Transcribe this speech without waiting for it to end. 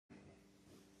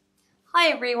Hi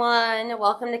everyone,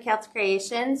 welcome to Kats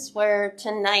Creations, where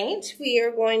tonight we are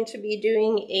going to be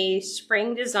doing a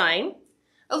spring design.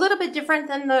 A little bit different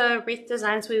than the wreath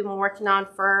designs we've been working on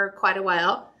for quite a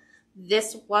while.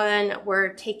 This one we're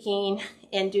taking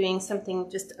and doing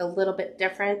something just a little bit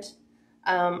different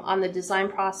on the design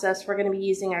process. We're going to be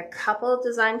using a couple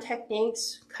design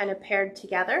techniques kind of paired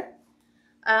together.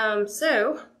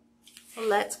 So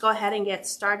let's go ahead and get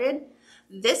started.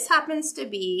 This happens to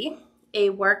be a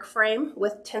work frame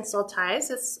with tinsel ties.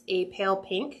 It's a pale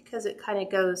pink because it kind of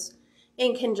goes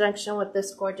in conjunction with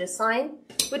this gorgeous sign,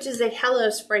 which is a Hello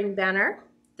Spring Banner.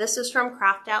 This is from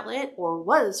Craft Outlet, or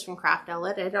was from Craft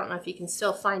Outlet. I don't know if you can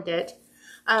still find it,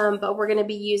 but we're going to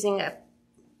be using a,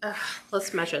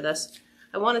 let's measure this.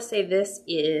 I want to say this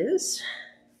is,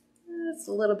 it's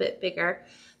a little bit bigger.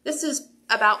 This is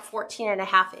about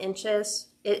 14.5 inches.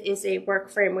 It is a work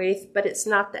frame wreath, but it's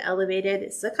not the elevated.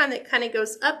 It's the kind that kind of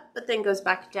goes up, but then goes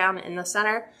back down in the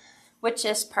center, which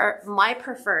is my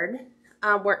preferred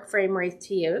work frame wreath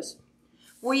to use.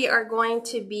 We are going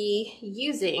to be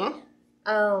using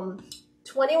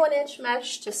 21-inch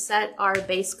mesh to set our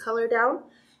base color down.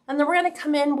 And then we're going to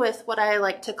come in with what I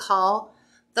like to call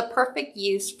the perfect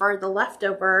use for the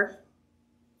leftover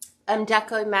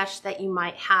deco mesh that you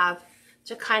might have,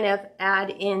 to kind of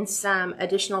add in some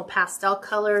additional pastel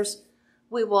colors.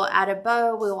 We will add a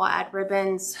bow, we will add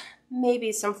ribbons,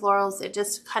 maybe some florals. It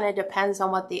just kind of depends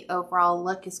on what the overall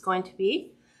look is going to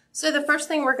be. So the first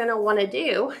thing we're going to want to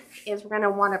do is we're going to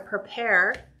want to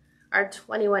prepare our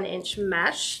 21-inch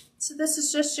mesh. So this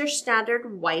is just your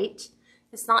standard white.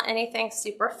 It's not anything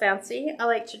super fancy. I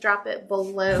like to drop it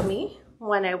below me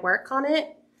when I work on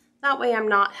it. That way I'm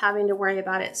not having to worry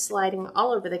about it sliding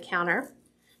all over the counter.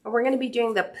 And we're going to be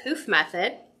doing the Pouf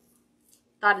method.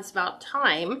 Thought it's about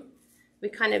time we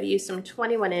kind of use some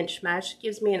 21-inch mesh.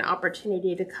 Gives me an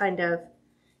opportunity to kind of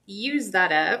use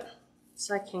that up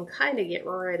so I can kind of get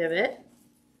rid of it.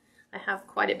 I have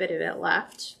quite a bit of it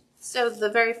left. So the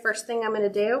very first thing I'm going to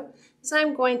do is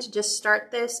I'm going to just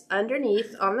start this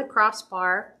underneath on the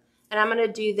crossbar, and I'm going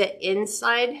to do the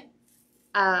inside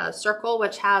circle,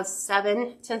 which has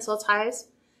 7 tinsel ties,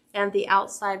 and the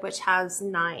outside, which has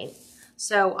 9.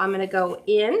 So I'm going to go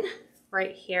in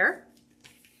right here.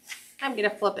 I'm going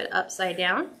to flip it upside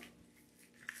down.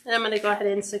 And I'm going to go ahead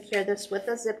and secure this with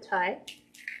a zip tie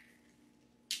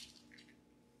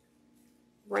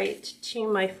right to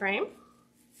my frame.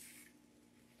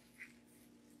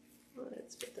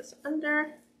 Let's get this under.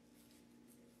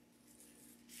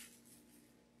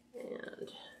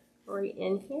 And right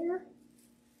in here.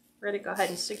 We're going to go ahead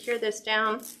and secure this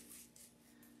down.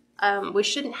 We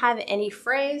shouldn't have any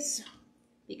frays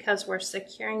because we're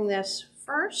securing this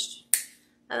first,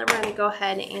 and then we're going to go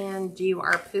ahead and do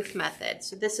our Pouf method.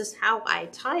 So this is how I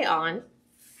tie on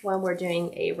when we're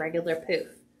doing a regular Pouf.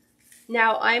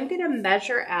 Now I'm going to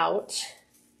measure out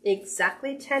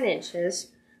exactly 10 inches,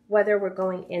 whether we're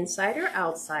going inside or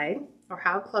outside, or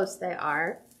how close they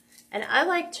are. And I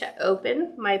like to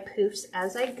open my Poufs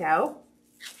as I go,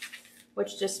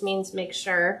 which just means make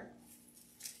sure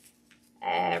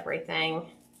everything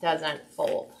doesn't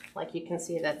fold. Like you can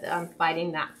see that I'm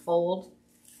fighting that fold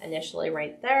initially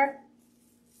right there.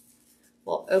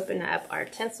 We'll open up our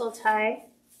tinsel tie.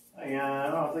 Hey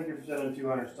Anna, thank you for sending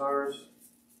 200 stars.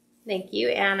 Thank you,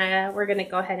 Anna. We're going to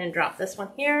go ahead and drop this one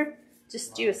here.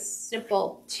 Just do a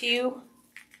simple 2.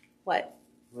 What?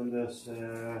 Linda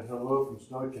said, hello from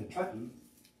snowy Kentucky.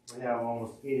 We have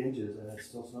almost 8 inches and it's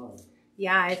still snowing.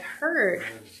 Yeah, I've heard.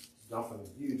 It's dumping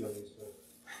huge on these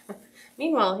folks.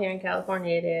 Meanwhile, here in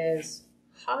California, it is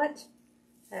hot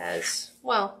as,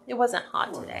 well, it wasn't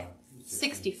hot today.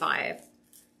 65.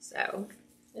 So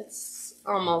it's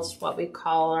almost what we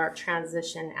call our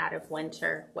transition out of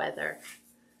winter weather.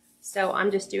 So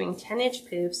I'm just doing 10-inch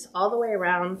poofs all the way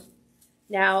around.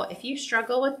 Now, if you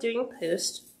struggle with doing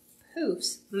poofs,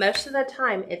 most of the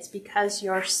time it's because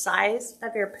your size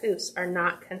of your poofs are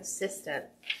not consistent.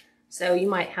 So you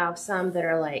might have some that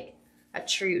are like a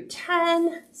true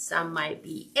 10, some might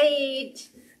be 8,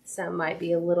 some might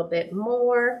be a little bit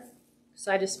more.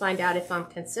 So I just find out if I'm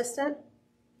consistent.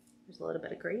 There's a little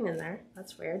bit of green in there.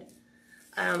 That's weird.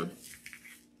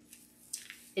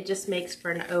 It just makes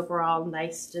for an overall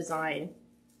nice design.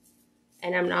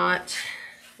 And I'm not,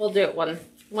 we'll do it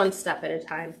one step at a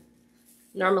time.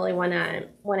 Normally when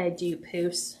I do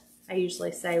poofs, I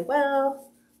usually say,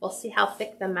 well, we'll see how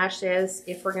thick the mesh is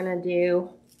if we're gonna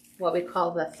do what we call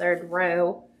the 3rd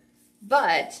row.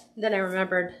 But then I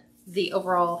remembered the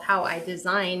overall how I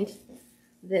designed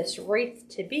this wreath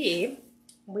to be.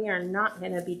 We are not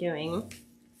gonna be doing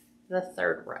the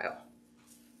 3rd row.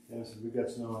 And so we got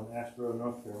snow in Asheboro,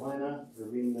 North Carolina.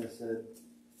 Irene said,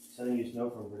 sending you snow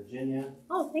from Virginia.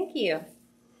 Oh, thank you.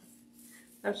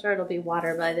 I'm sure it'll be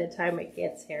water by the time it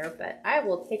gets here, but I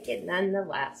will take it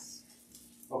nonetheless.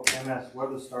 Okay, MS, what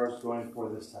are the stars going for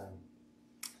this time?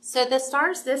 So the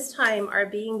stars this time are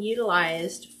being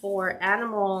utilized for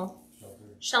animal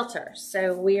shelter.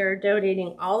 So we are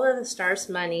donating all of the stars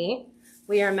money.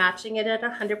 We are matching it at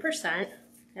 100%,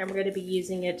 and we're going to be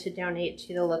using it to donate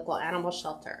to the local animal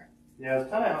shelter. Yeah, it's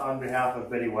kind of on behalf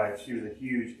of Betty White. She was a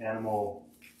huge animal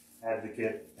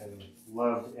advocate and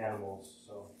loved animals.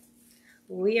 So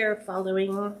we are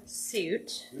following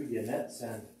suit. Ooh, Yannette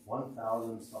sent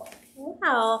 1,000 stars.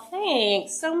 Wow,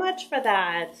 thanks so much for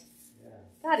that. Yeah.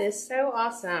 That is so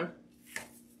awesome.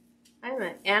 I'm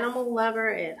an animal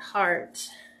lover at heart.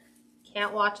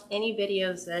 Can't watch any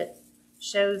videos that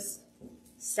shows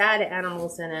sad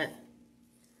animals in it.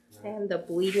 I am the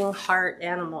bleeding heart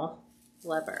animal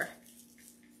lover.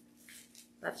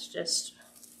 That's just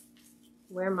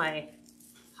where my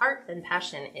heart and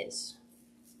passion is.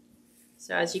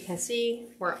 So as you can see,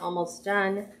 we're almost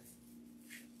done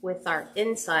with our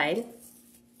inside.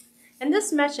 And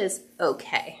this mesh is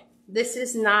okay. This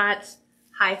is not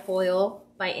high foil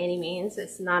by any means.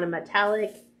 It's not a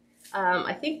metallic.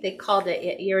 I think they called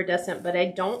it iridescent, but I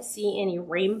don't see any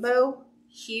rainbow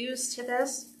hues to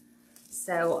this.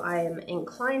 So I am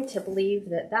inclined to believe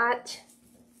that that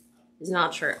is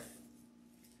not true.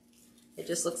 It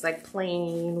just looks like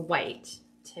plain white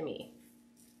to me.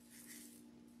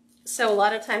 So a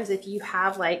lot of times if you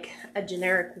have like a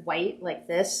generic white like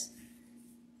this,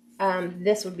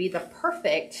 this would be the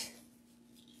perfect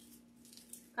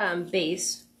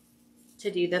base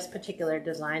to do this particular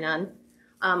design on.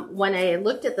 When I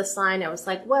looked at the sign, I was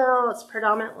like, well, it's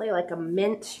predominantly like a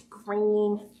mint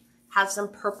green, has some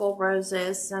purple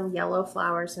roses, some yellow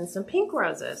flowers, and some pink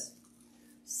roses.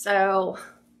 So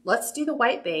let's do the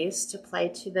white base to play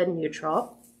to the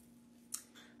neutral.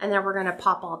 And then we're going to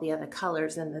pop all the other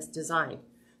colors in this design.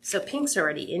 So pink's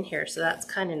already in here, so that's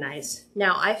kind of nice.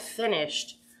 Now I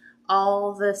finished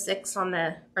all the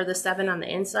 7 on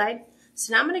the inside.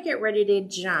 So now I'm going to get ready to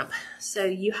jump. So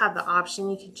you have the option,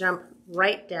 you can jump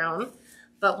right down.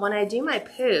 But when I do my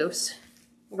poofs,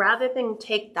 rather than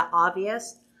take the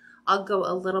obvious, I'll go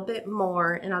a little bit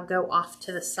more and I'll go off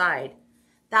to the side.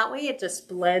 That way it just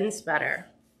blends better.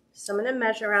 So I'm going to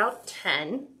measure out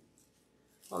 10.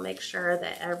 We'll make sure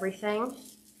that everything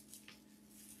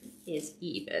is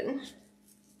even.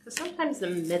 Because sometimes the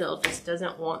middle just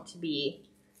doesn't want to be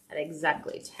at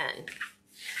exactly 10.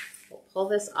 We'll pull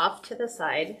this off to the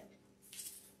side.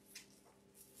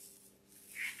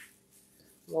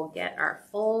 We'll get our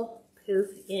full poof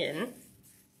in.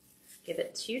 Give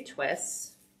it 2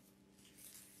 twists.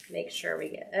 Make sure we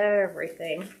get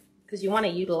everything, because you want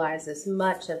to utilize as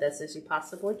much of this as you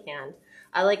possibly can.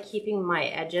 I like keeping my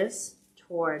edges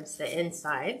towards the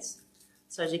insides.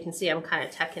 So as you can see, I'm kind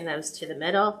of tucking those to the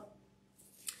middle.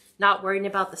 Not worrying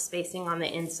about the spacing on the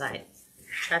inside.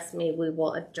 Trust me, we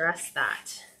will address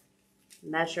that.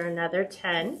 Measure another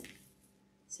 10.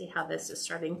 See how this is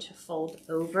starting to fold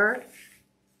over?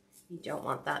 You don't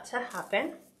want that to happen.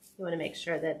 You want to make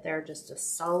sure that they're just a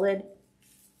solid,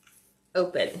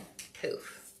 open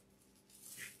poof.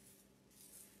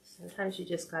 Sometimes you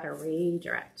just gotta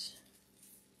redirect.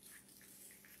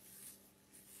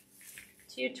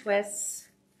 2 twists.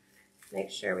 Make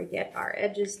sure we get our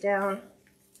edges down.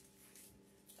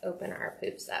 Open our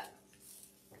poofs up.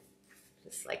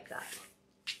 Just like that.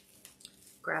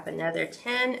 Grab another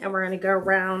 10 and we're going to go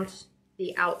around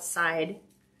the outside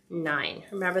 9.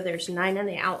 Remember, there's 9 on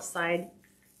the outside,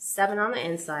 7 on the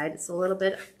inside. It's a little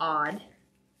bit odd,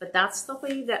 but that's the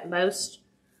way that most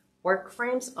work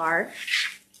frames are.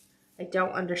 I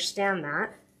don't understand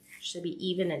that. It should be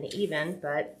even and even,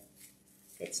 but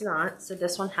it's not. So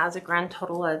this one has a grand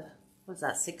total of, what's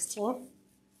that, 16?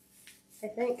 I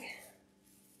think.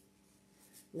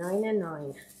 9 and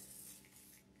 9.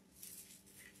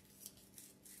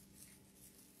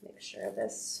 Make sure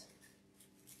this,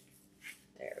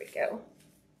 there we go.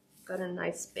 Got a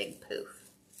nice big poof.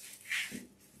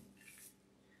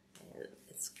 And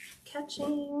it's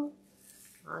catching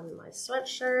on my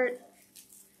sweatshirt.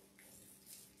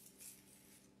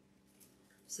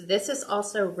 So this is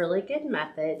also a really good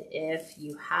method if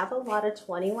you have a lot of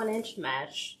 21-inch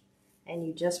mesh and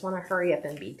you just want to hurry up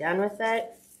and be done with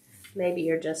it. Maybe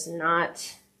you're just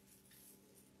not,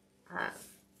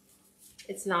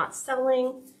 it's not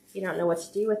selling, you don't know what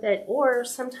to do with it, or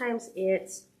sometimes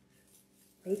it's,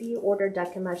 maybe you ordered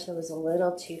Decor mesh that was a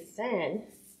little too thin,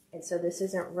 and so this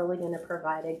isn't really going to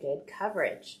provide a good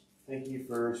coverage. Thank you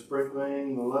for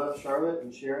sprinkling the love, Charlotte,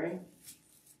 and sharing.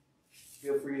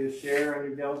 Feel free to share on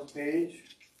your gal's page.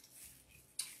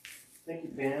 Thank you,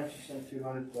 Pam. She sent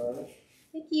 $200.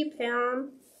 Thank you,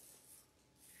 Pam.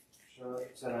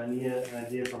 It's an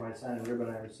idea for my sign and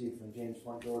ribbon I received from James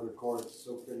Front Door Decor. It's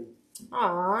so pretty.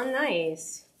 Aw,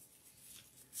 nice.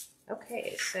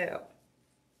 Okay, so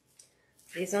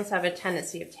these ones have a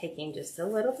tendency of taking just a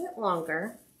little bit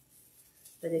longer,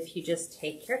 but if you just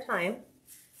take your time,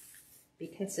 be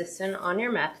consistent on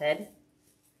your method,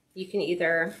 you can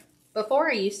either, before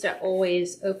I used to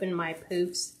always open my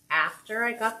poofs after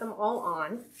I got them all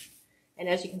on, and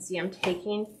as you can see, I'm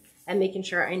taking and making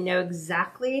sure I know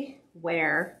exactly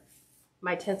where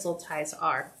my tinsel ties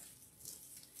are.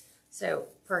 So,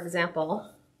 for example,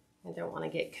 I don't want to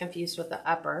get confused with the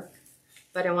upper,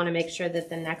 but I want to make sure that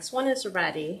the next one is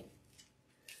ready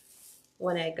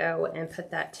when I go and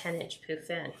put that 10-inch poof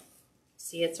in.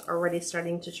 See, it's already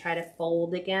starting to try to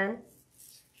fold again.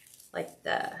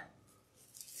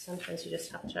 Sometimes you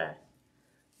just have to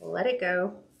let it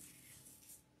go,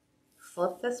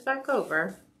 flip this back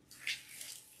over,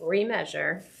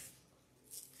 remeasure,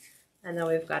 and then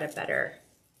we've got a better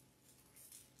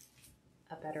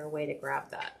way to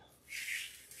grab that.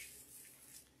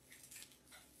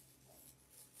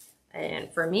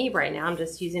 And for me right now, I'm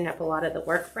just using up a lot of the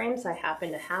work frames I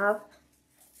happen to have.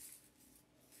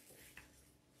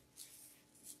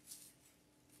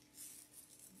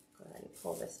 Go ahead and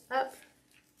pull this up.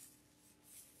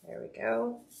 There we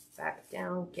go. Back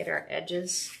down, get our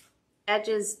edges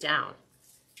down.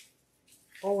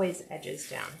 Always edges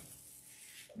down.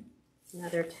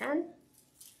 Another 10.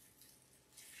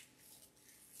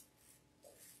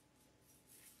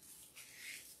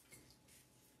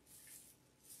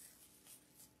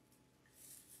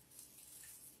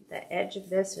 The edge of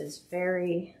this is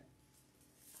very,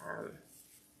 what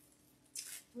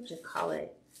would you call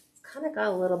it? It's kind of got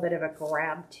a little bit of a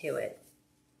grab to it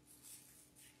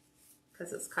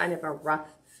because it's kind of a rough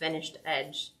finished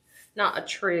edge, not a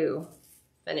true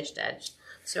finished edge.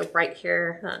 So right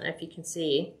here, I don't know if you can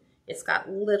see, it's got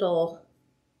little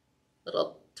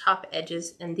top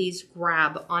edges, and these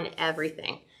grab on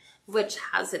everything, which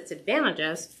has its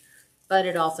advantages, but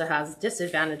it also has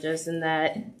disadvantages in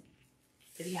that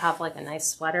if you have like a nice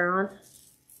sweater on,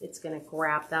 it's going to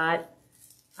grab that.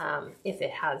 If it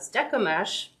has deco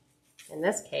mesh, in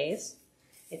this case,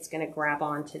 it's going to grab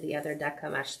onto the other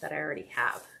deco mesh that I already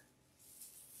have.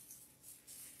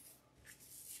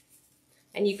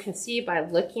 And you can see by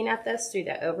looking at this through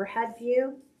the overhead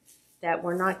view that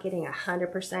we're not getting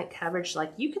 100% coverage.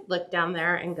 Like you could look down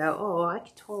there and go, oh, I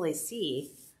could totally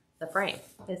see the frame.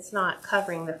 It's not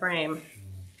covering the frame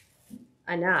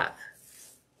enough.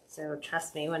 So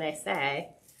trust me when I say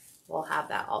we'll have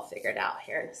that all figured out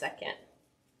here in a second.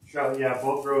 Sure, yeah,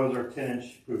 both rows are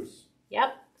 10-inch poofs.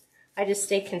 Yep. I just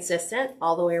stay consistent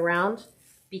all the way around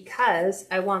because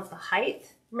I want the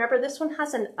height. Remember, this one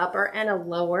has an upper and a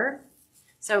lower.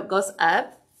 So it goes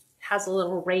up, has a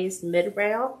little raised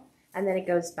mid-rail, and then it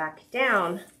goes back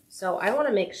down. So I want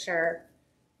to make sure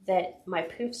that my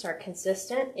poofs are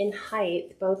consistent in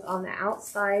height, both on the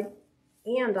outside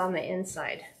and on the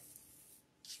inside.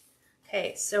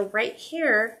 Okay, so right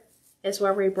here is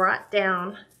where we brought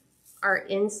down our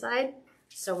inside.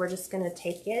 So we're just going to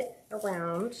take it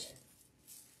around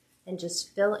and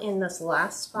just fill in this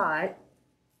last spot.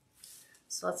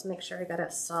 So let's make sure I got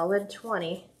a solid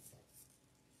 20.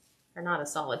 Or not a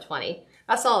solid 20,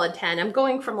 a solid 10. I'm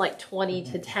going from like 20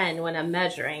 to 10 when I'm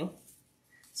measuring.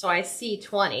 So I see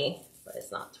 20, but it's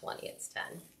not 20, it's 10.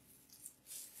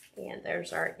 And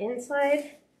there's our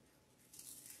inside.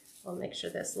 We'll make sure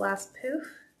this last poof,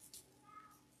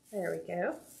 there we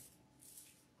go,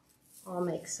 all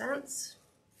makes sense.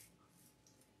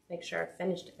 Make sure our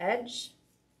finished edge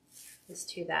is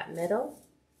to that middle,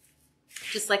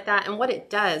 just like that. And what it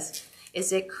does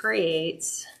is it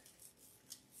creates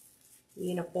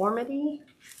uniformity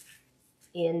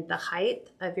in the height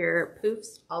of your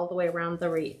poofs all the way around the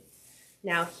wreath.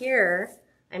 Now here,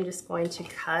 I'm just going to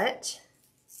cut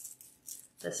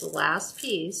this last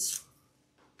piece.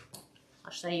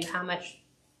 I'll show you how much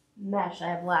mesh I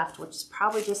have left, which is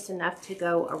probably just enough to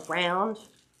go around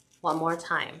one more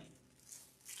time.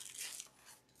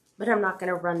 But I'm not going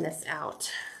to run this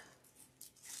out.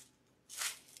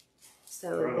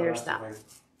 So there's that. If I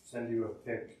send you a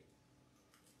pic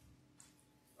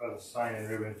of a sign and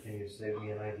ribbon, can you save me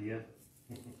an idea?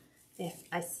 If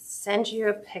I send you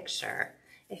a picture,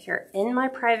 if you're in my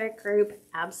private group,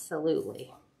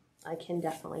 absolutely. I can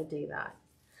definitely do that.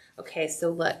 Okay, so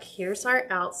look, here's our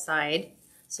outside.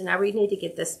 So now we need to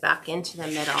get this back into the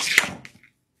middle.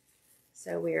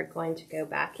 So we are going to go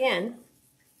back in.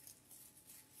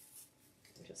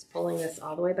 I'm Just pulling this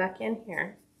all the way back in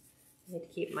here. I need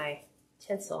to keep my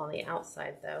tinsel on the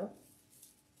outside though.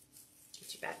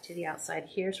 Get you back to the outside.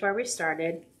 Here's where we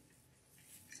started.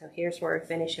 So here's where we're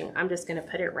finishing. I'm just going to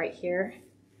put it right here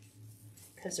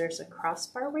because there's a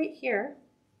crossbar right here.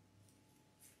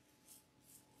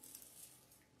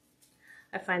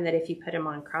 I find that if you put them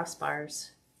on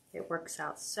crossbars, it works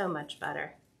out so much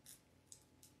better.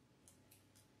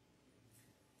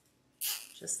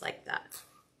 Just like that.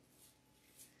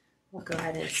 We'll go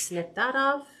ahead and snip that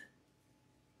off.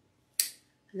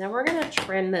 And then we're going to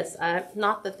trim this up.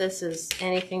 Not that this is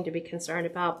anything to be concerned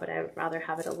about, but I would rather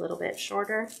have it a little bit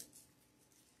shorter.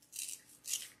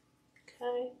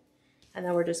 Okay. And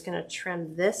then we're just going to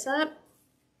trim this up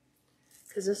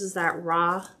because this is that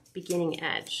raw beginning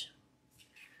edge.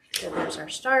 So there's our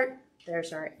start,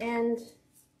 there's our end.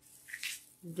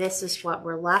 This is what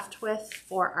we're left with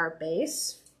for our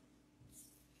base.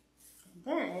 And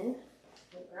then,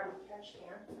 we'll grab a trash can.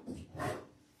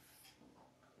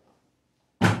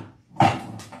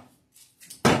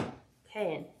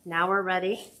 Okay, and now we're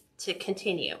ready to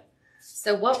continue.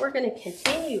 So what we're going to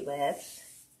continue with,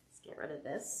 let's get rid of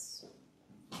this,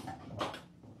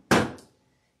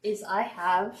 is I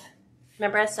have,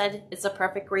 remember I said it's a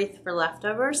perfect wreath for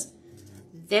leftovers?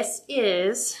 This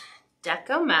is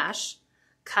Deco mesh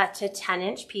cut to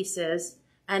 10-inch pieces,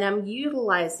 and I'm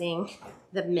utilizing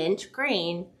the mint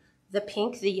green, the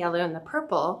pink, the yellow, and the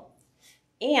purple.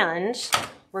 And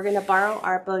we're going to borrow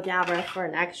our Bodabra for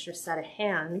an extra set of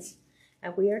hands,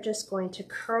 and we are just going to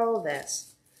curl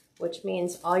this, which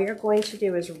means all you're going to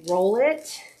do is roll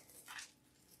it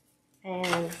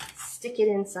and stick it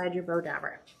inside your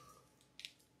Bodabra.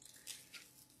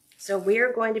 So we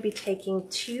are going to be taking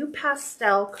 2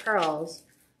 pastel curls,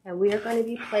 and we are going to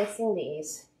be placing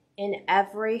these in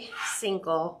every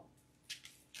single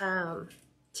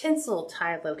tinsel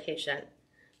tie location.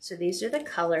 So these are the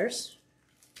colors.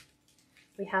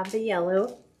 We have the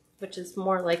yellow, which is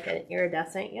more like an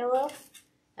iridescent yellow.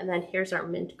 And then here's our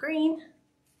mint green,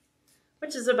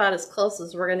 which is about as close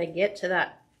as we're going to get to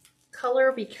that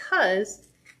color because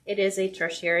it is a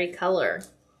tertiary color.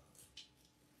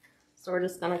 So we're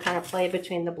just going to kind of play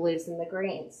between the blues and the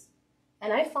greens.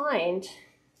 And I find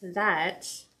that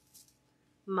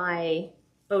my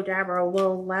Bodabra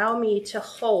will allow me to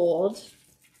hold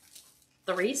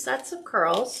 3 sets of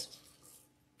curls.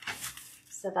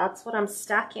 So that's what I'm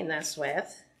stacking this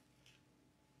with.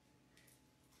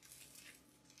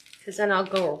 Because then I'll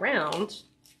go around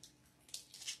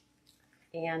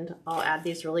and I'll add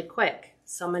these really quick.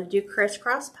 So I'm going to do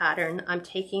crisscross pattern. I'm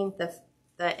taking the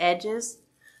edges,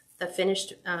 the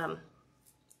finished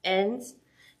ends,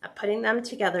 I'm putting them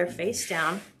together face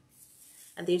down,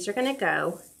 and these are going to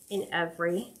go in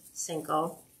every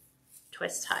single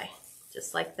twist tie,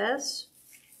 just like this.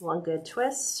 One good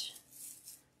twist.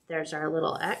 There's our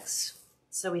little X.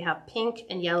 So we have pink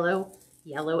and yellow,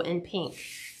 yellow and pink.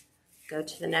 Go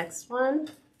to the next one.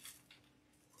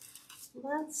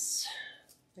 I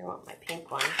want my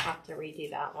pink one. I'll have to redo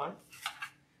that one.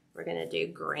 We're going to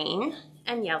do green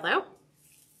and yellow.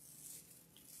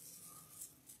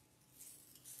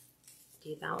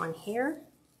 Do that one here.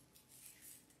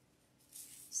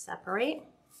 Separate.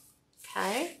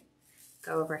 Okay.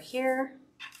 Go over here.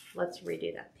 Let's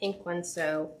redo that pink one.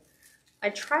 So I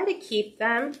try to keep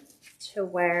them to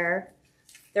where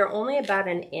they're only about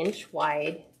 1 inch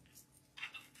wide,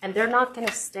 and they're not going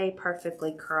to stay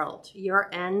perfectly curled.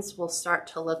 Your ends will start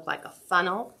to look like a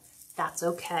funnel. That's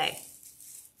okay.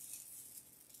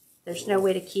 There's no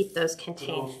way to keep those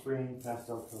contained. Good old spring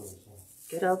pastel colors.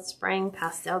 Good old spring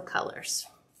pastel colors.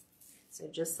 So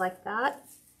just like that,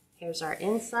 here's our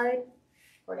inside.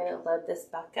 We're going to load this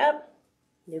back up.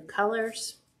 New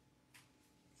colors.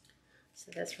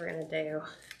 So this we're going to do,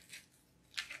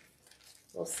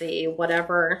 we'll see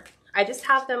whatever. I just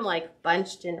have them like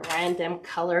bunched in random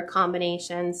color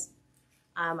combinations.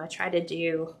 I try to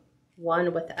do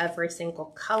one with every single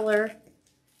color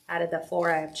out of the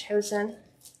 4 I have chosen.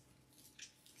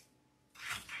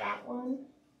 That one.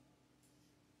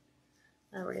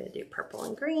 Now we're going to do purple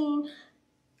and green.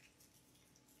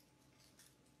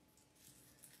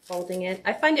 Folding it.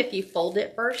 I find if you fold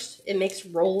it first, it makes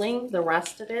rolling the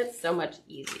rest of it so much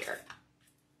easier.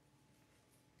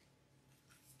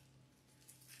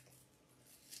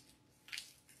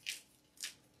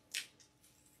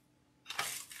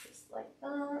 Just like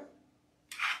that.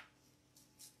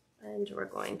 And we're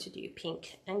going to do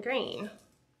pink and green.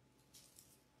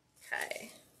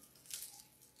 Okay.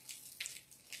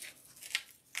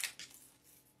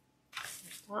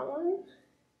 That one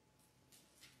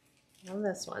and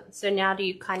this one. So now do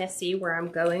you kind of see where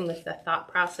I'm going with the thought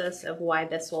process of why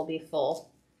this will be full?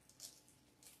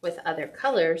 with other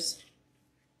colors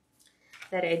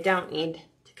that I don't need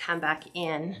to come back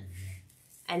in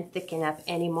and thicken up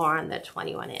anymore on the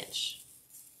 21-inch.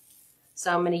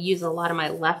 So I'm going to use a lot of my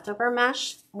leftover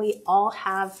mesh. We all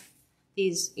have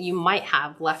these, you might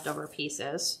have leftover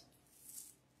pieces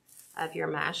of your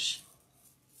mesh.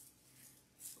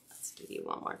 Let's give you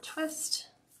one more twist.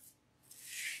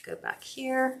 Go back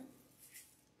here.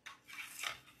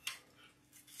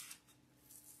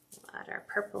 We'll add our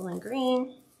purple and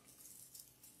green.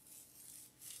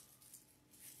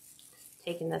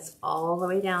 Taking this all the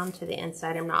way down to the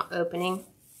inside. I'm not opening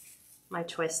my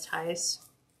twist ties.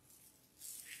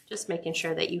 Just making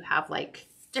sure that you have like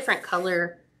different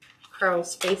color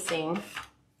curls facing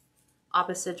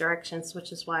opposite directions,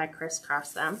 which is why I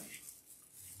crisscross them.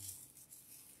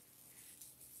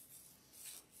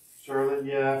 Charlotte,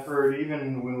 yeah, I've heard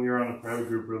even when we were on the private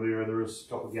group earlier, there was a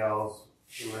couple gals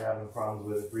who were having problems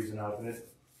with it freezing up, and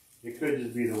it could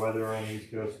just be the weather on the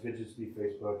East Coast. It could just be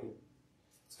Facebook.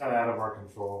 It's kind of out of our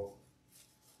control.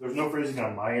 There's no freezing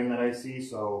on my end that I see,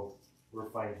 so we're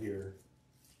fine here.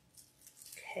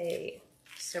 Okay,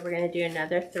 so we're going to do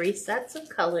another 3 sets of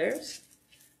colors.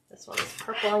 This one is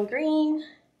purple and green,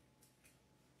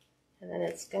 and then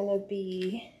it's going to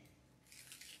be,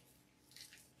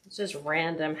 it's just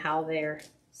random how they're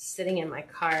sitting in my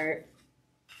cart.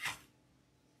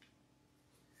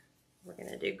 We're going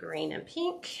to do green and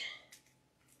pink,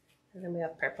 and then we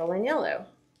have purple and yellow.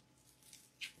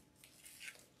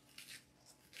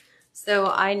 So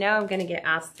I know I'm going to get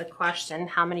asked the question,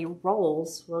 how many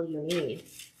rolls will you need?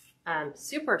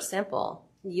 Super simple.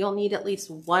 You'll need at least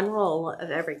 1 roll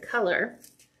of every color,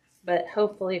 but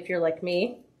hopefully if you're like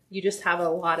me, you just have a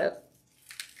lot of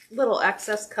little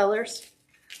excess colors,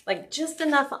 like just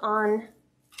enough on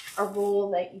a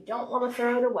roll that you don't want to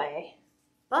throw it away,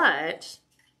 but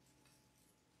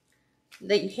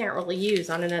that you can't really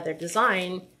use on another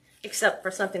design, except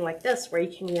for something like this where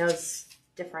you can use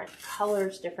different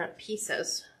colors, different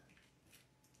pieces.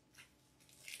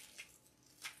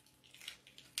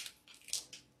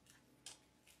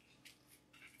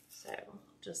 So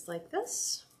just like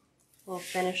this, we'll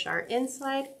finish our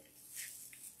inside,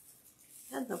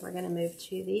 and then we're going to move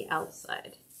to the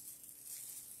outside.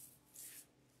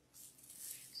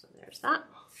 So there's that.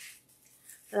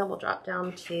 Then we'll drop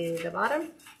down to the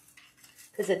bottom,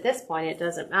 because at this point it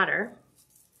doesn't matter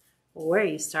where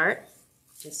you start,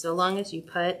 just so long as you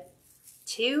put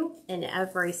 2 in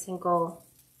every single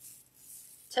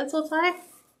tinsel tie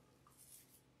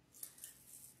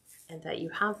and that you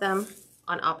have them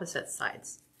on opposite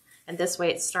sides. And this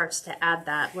way it starts to add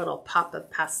that little pop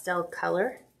of pastel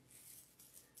color.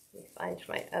 Let me find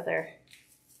my other,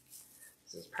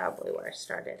 this is probably where I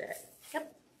started it.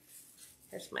 Yep,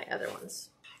 here's my other ones.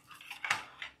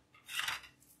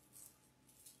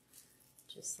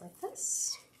 Just like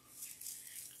this.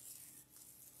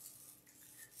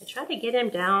 I try to get him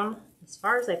down as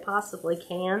far as I possibly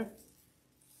can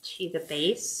to the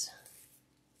base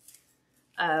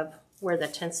of where the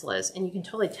tinsel is. And you can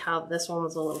totally tell this one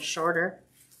was a little shorter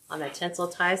on the tinsel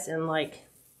ties, and like,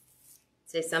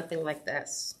 say something like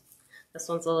this. This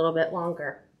one's a little bit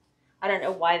longer. I don't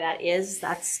know why that is.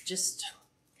 That's just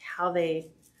how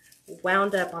they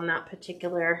wound up on that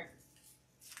particular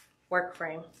work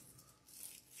frame.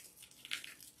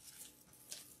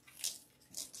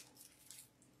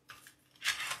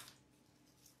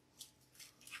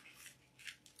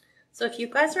 So if you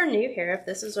guys are new here, if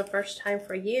this is the first time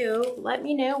for you, let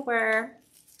me know where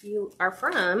you are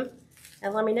from,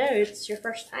 and let me know if it's your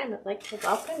first time. I'd like to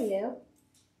welcome you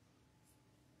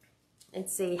and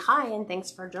say hi and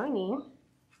thanks for joining.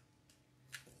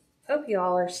 Hope you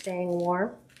all are staying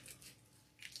warm.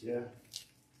 Yeah.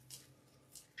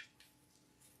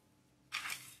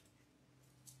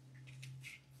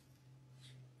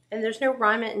 And there's no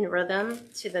rhyme and rhythm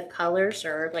to the colors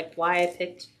or like why I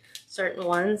picked certain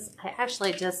ones. I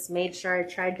actually just made sure I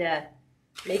tried to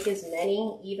make as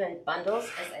many even bundles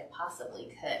as I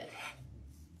possibly could.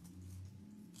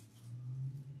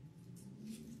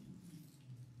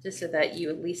 Just so that you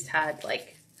at least had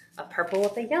like a purple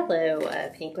with a yellow, a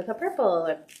pink with a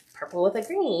purple with a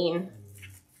green.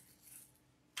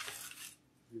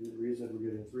 Degrees that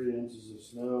we're getting 3 inches of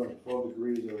snow and 12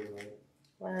 degrees overnight.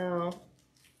 Wow.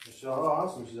 Michelle, oh,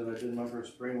 awesome. She said I did my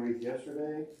first spring wreath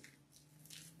yesterday.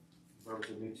 Barbara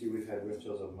said me too. We've had wind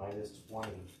chills of -20.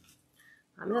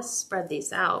 I'm going to spread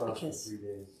these out Plus because 3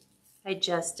 days. I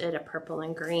just did a purple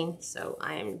and green, so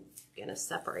I'm going to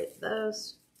separate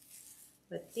those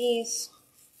with these.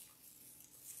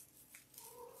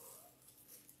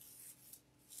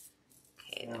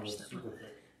 Okay, Yeah, there's that's that one. super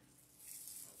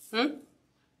thick.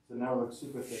 So now it looks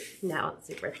super thick. Now it's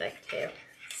super thick too.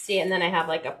 See, and then I have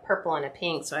like a purple and a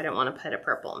pink, so I don't want to put a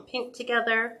purple and pink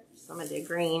together. So I'm gonna do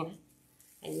green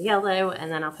and yellow,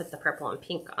 and then I'll put the purple and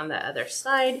pink on the other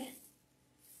side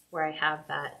where I have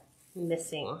that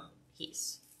missing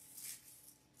piece.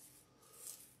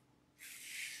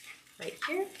 Right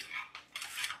here,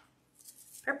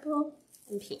 purple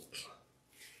and pink.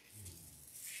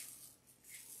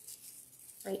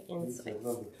 Right inside. I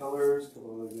love the colors. A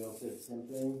couple of y'all said the same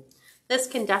thing. This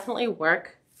can definitely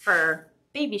work for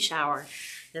baby shower.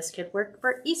 This could work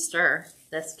for Easter.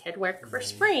 This could work for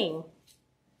spring.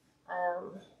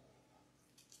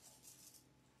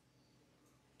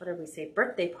 What did we say?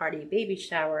 Birthday party, baby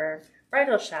shower,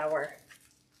 bridal shower.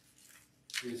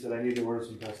 You said I need to order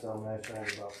some pastel mesh. I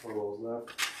have about 4 rolls left.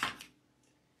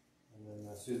 And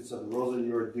then Susan said the rolls that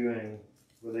you were doing,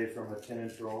 were they from a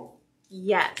 10-inch roll?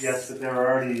 Yes. Yes, but they were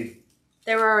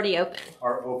already open.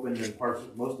 Are opened and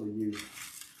mostly used.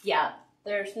 Yeah,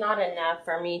 there's not enough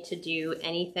for me to do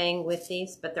anything with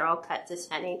these, but they're all cut to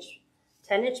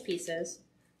 10-inch pieces.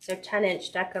 So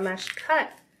 10-inch deco mesh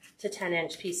cut to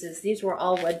 10-inch pieces. These were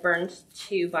all wood burned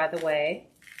too, by the way,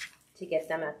 to get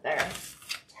them at their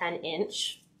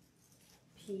 10-inch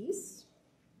piece.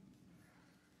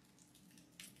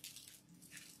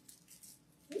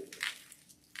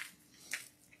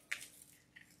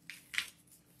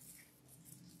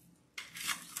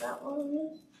 That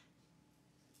one.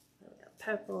 We got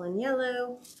purple and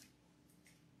yellow.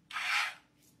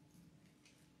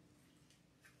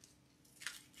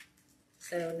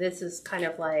 So this is kind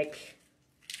of like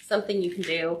something you can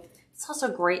do. It's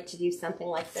also great to do something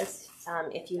like this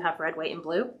if you have red, white, and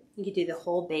blue. You could do the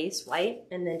whole base white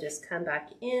and then just come back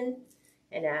in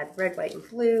and add red, white, and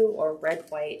blue, or red,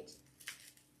 white,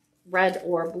 red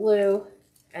or blue,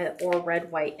 or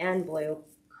red, white, and blue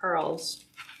curls.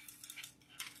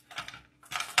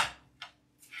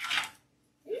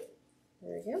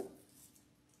 There we go.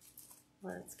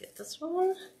 Let's get this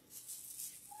one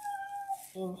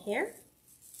in here.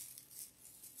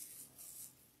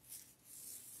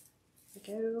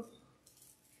 There we go.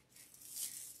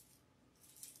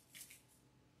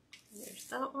 There's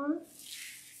that one.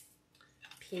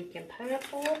 Pink and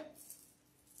purple.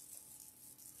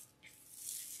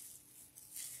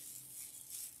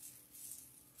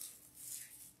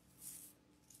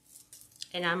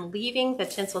 And I'm leaving the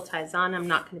tinsel ties on. I'm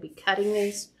not going to be cutting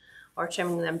these or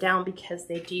trimming them down because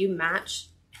they do match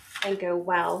and go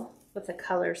well with the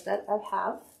colors that I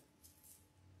have.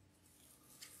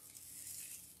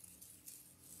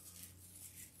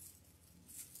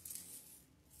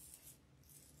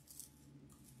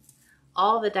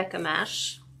 All the deco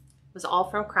mesh was all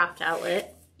from Craft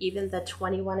Outlet, even the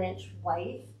 21-inch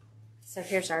white. So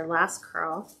here's our last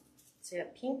curl. So you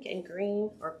have pink and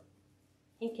green, or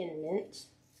pink and mint.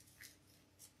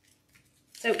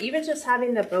 So even just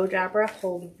having the bow jabra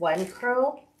hold one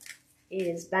curl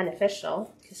is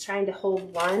beneficial, because trying to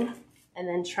hold one and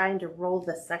then trying to roll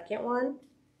the second one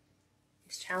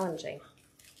is challenging.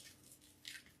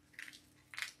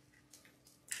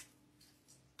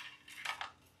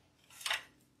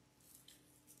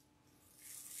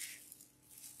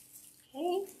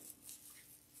 Okay,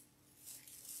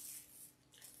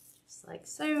 just like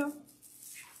so.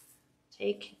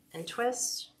 Take and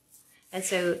twist. And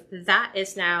so that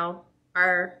is now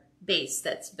our base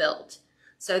that's built.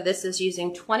 So this is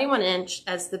using 21-inch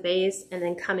as the base, and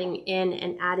then coming in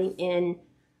and adding in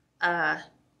a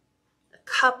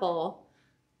couple,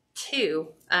 two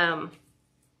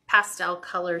pastel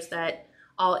colors that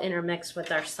all intermix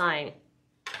with our sign.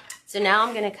 So now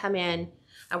I'm going to come in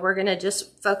and we're going to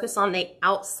just focus on the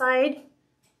outside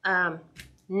 9.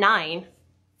 I'm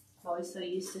always so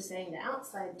used to saying the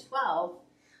outside 12.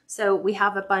 So we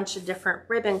have a bunch of different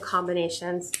ribbon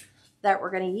combinations that we're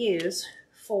going to use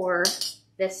for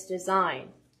this design.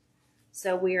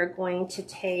 So we are going to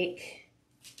take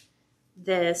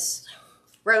this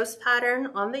rose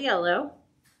pattern on the yellow.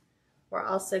 We're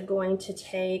also going to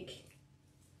take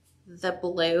the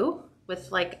blue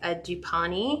with like a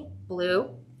Dupani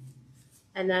blue.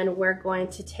 And then we're going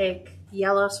to take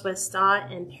yellow Swiss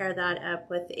dot and pair that up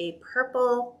with a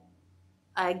purple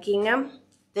gingham.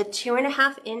 The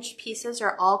 2.5-inch pieces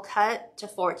are all cut to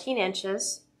 14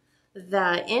 inches.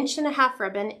 The 1.5-inch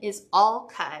ribbon is all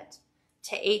cut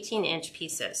to 18-inch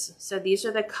pieces. So these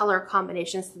are the color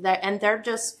combinations and they're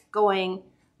just going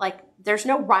like, there's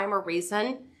no rhyme or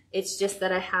reason. It's just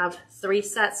that I have 3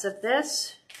 sets of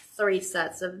this, 3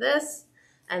 sets of this,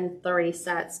 and 3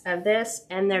 sets of this,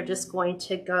 and they're just going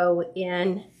to go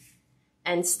in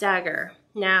and stagger.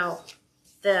 Now,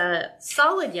 the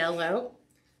solid yellow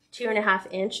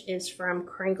 2.5-inch is from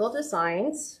Kringle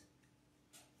Designs.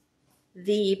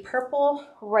 The purple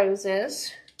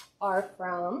roses are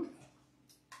from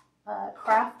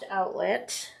Craft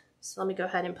Outlet. So let me go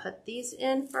ahead and put these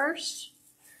in first.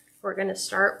 We're going to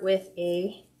start with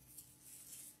a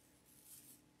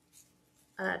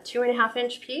 2.5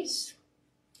 inch piece.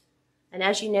 And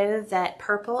as you know, that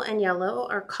purple and yellow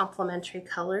are complementary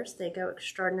colors. They go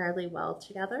extraordinarily well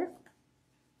together.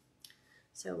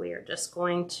 So we are just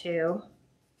going to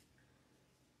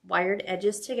wired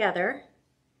edges together,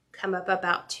 come up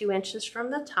about 2 inches from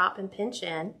the top and pinch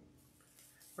in.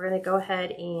 We're going to go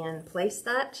ahead and place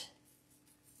that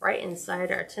right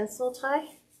inside our tinsel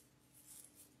tie.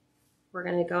 We're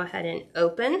going to go ahead and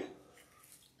open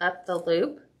up the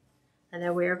loop, and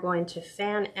then we are going to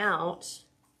fan out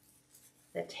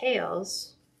the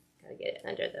tails. Gotta get it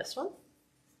under this one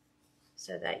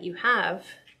so that you have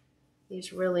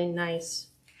these really nice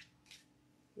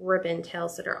ribbon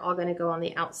tails that are all going to go on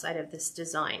the outside of this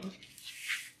design.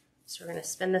 So we're going to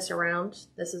spin this around.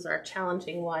 This is our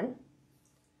challenging one,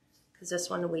 because this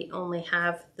one we only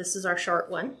have, this is our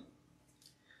short one,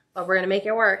 but we're going to make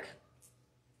it work.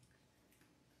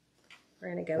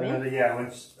 We're going to go in. Yeah,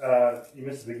 when you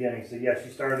missed the beginning. So yeah, she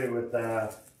started with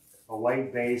a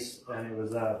white base, and it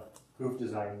was a Pouf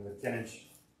design with 10-inch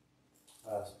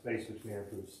space between her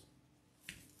poofs.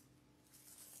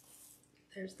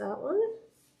 There's that one.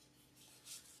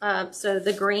 So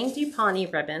the green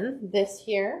Dupani ribbon, this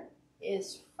here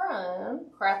is from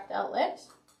Craft Outlet.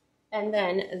 And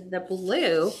then the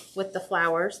blue with the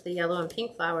flowers, the yellow and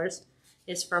pink flowers,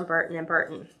 is from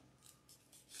Brighten.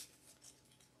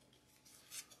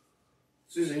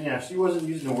 Susan, yeah, she wasn't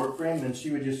using a work frame, then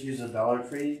she would just use a Dollar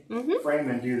Tree frame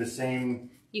and do the same.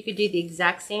 You could do the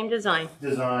exact same design.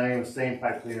 Same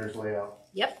pipe cleaners layout.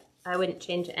 Yep, I wouldn't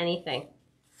change anything.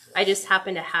 I just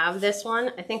happen to have this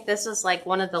one. I think this is like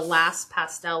one of the last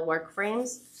pastel work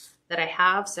frames that I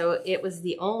have, so it was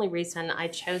the only reason I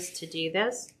chose to do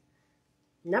this.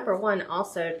 Number one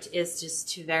also is just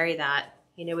to vary that.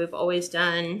 You know, we've always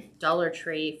done Dollar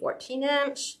Tree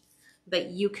 14-inch,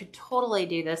 but you could totally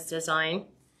do this design.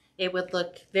 It would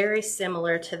look very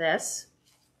similar to this.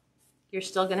 You're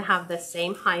still going to have the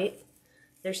same height.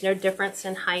 There's no difference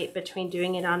in height between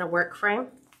doing it on a work frame.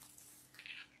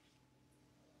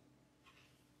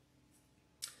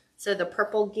 So the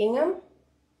purple gingham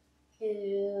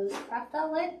is Craft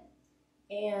Outlet,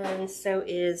 and so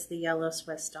is the yellow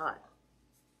Swiss dot.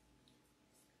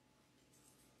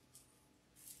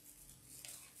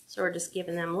 So we're just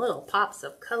giving them little pops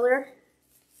of color,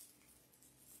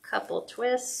 couple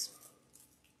twists.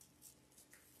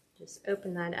 Just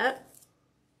open that up.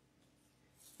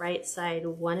 Right side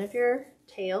one of your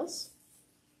tails,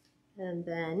 and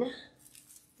then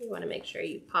you want to make sure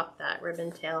you pop that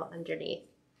ribbon tail underneath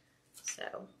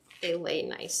so they lay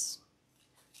nice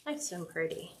and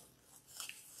pretty.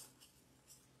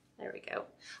 There we go.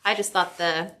 I just thought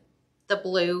the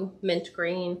blue mint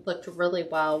green looked really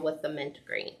well with the mint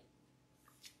green.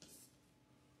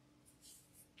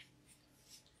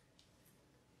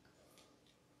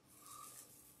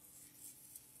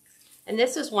 And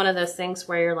this is one of those things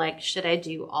where you're like, should I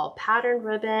do all pattern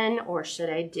ribbon, or should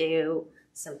I do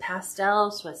some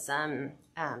pastels with some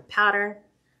pattern?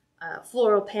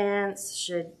 Floral pants,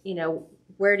 should, you know,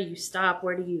 where do you stop?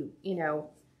 Where do you know,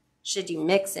 should you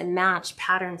mix and match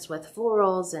patterns with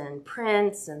florals and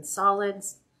prints and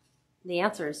solids? The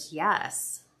answer is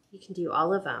yes. You can do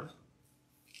all of them.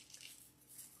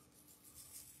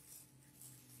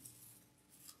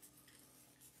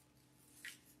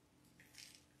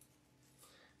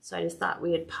 So I just thought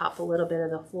we would pop a little bit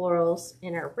of the florals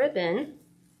in our ribbon,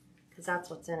 because that's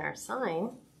what's in our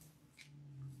sign.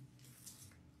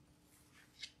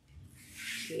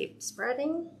 Keep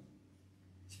spreading,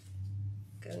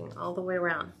 going all the way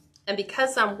around. And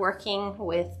because I'm working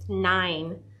with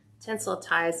 9 tinsel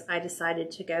ties, I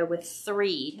decided to go with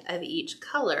 3 of each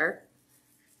color,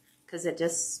 because it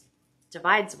just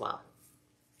divides well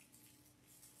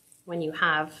when you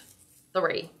have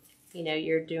 3. You know,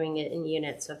 you're doing it in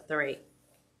units of 3.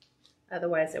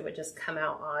 Otherwise, it would just come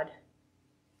out odd.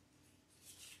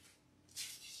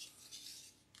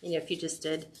 You know, if you just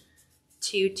did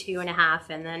 2, 2.5,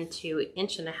 and then 2.5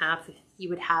 inches, you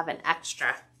would have an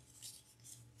extra.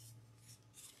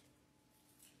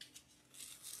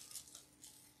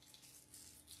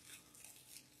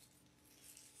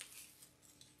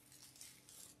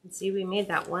 And see, we made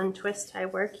that one twist tie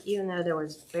work, even though there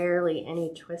was barely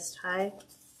any twist tie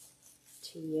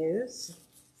to use.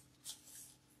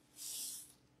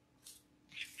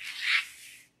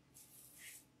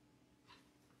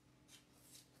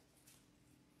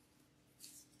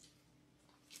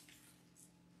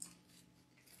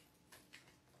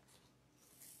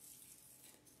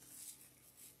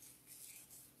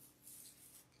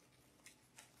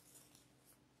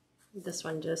 This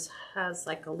one just has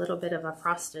like a little bit of a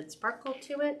frosted sparkle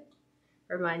to it.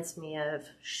 Reminds me of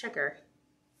sugar,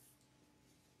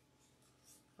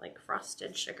 like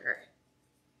frosted sugar.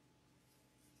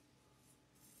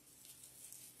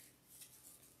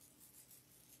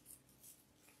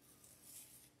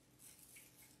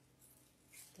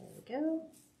 There we go.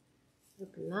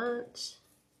 Open that.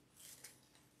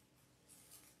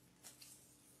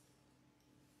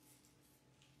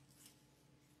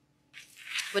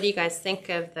 What do you guys think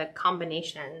of the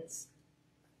combinations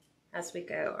as we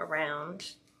go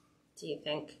around? Do you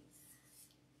think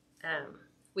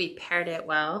we paired it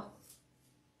well?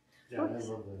 Yeah, I love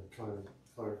the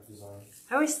color design.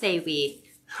 I always say we,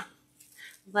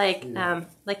 like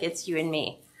it's you and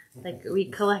me. Like we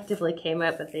collectively came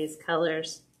up with these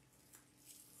colors.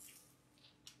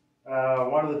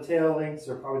 One of the tail lengths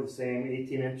are probably the same,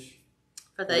 18-inch.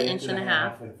 For the inch and a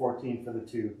half. And 14 for the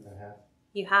 2.5.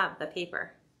 You have the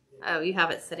paper. Oh, you have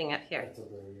it sitting up here. That's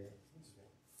over here.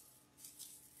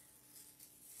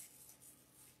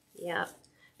 Yeah,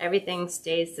 everything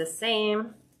stays the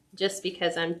same just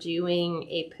because I'm doing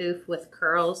a poof with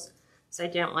curls. So I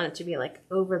didn't want it to be like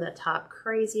over the top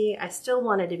crazy. I still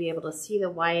wanted to be able to see the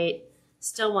white,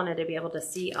 still wanted to be able to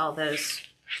see all those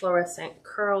fluorescent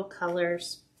curl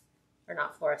colors, or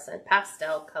not fluorescent,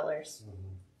 pastel colors,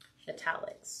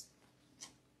 metallics.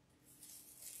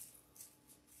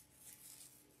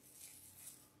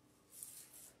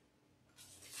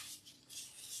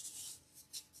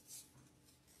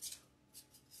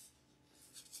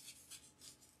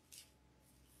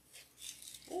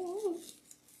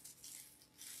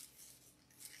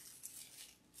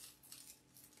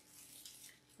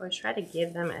 I try to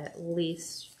give them at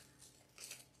least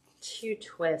 2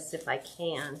 twists if I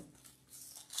can.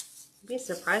 I'd be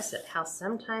surprised at how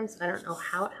sometimes, I don't know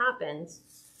how it happens,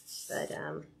 but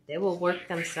they will work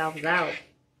themselves out.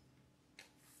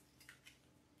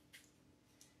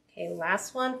 Okay,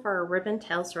 last one for our ribbon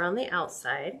tails around the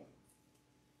outside.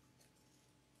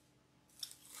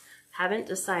 Haven't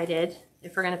decided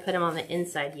if we're going to put them on the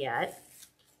inside yet,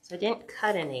 so I didn't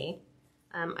cut any.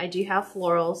 I do have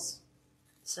florals,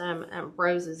 some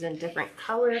roses in different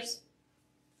colors,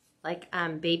 like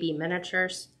baby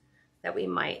miniatures that we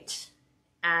might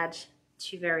add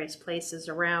to various places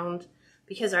around,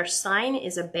 because our sign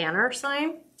is a banner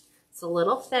sign. It's a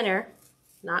little thinner,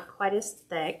 not quite as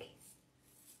thick,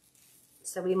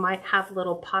 so we might have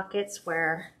little pockets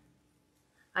where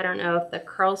I don't know if the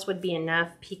curls would be enough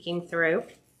peeking through,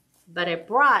 but it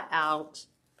brought out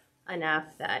enough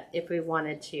that if we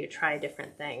wanted to try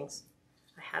different things,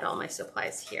 I had all my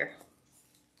supplies here.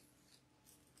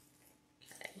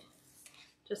 Okay,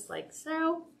 just like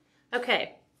so.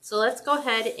 Okay, so let's go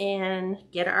ahead and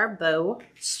get our bow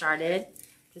started.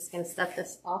 Just gonna set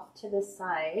this off to the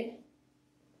side,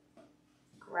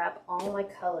 grab all my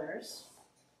colors.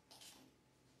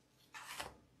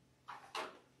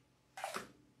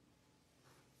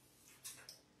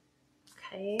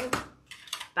 Okay,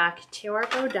 back to our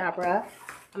Bodabra.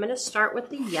 I'm going to start with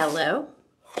the yellow.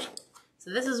 So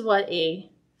this is what a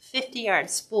 50-yard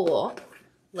spool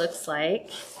looks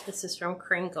like. This is from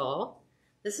Crinkle.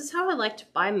 This is how I like to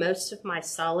buy most of my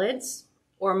solids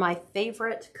or my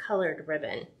favorite colored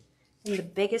ribbon in the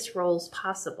biggest rolls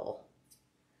possible.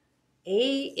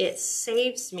 It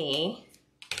saves me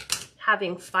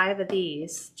having 5 of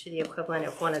these to the equivalent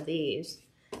of 1 of these.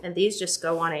 And these just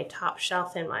go on a top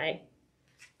shelf in my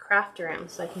craft room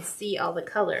so I can see all the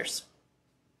colors.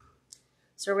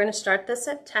 So we're going to start this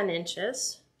at 10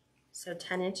 inches. So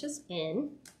 10 inches in,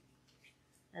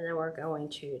 and then we're going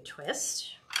to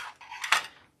twist.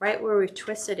 Right where we've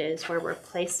twisted is where we're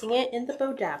placing it in the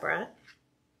Bodabra.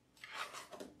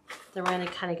 Then we're going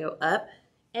to kind of go up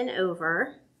and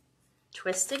over,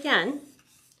 twist again,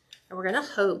 and we're going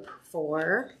to hope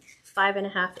for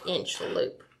 5.5 inch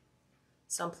loop.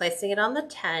 So I'm placing it on the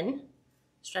 10.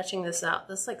 Stretching this out,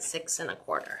 this is like 6 1/4.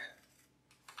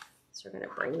 So we're going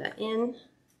to bring that in.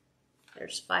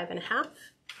 There's 5.5.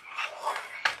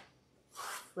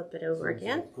 Flip it over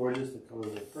again. It's gorgeous, the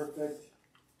colors are perfect.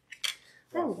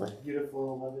 Oh,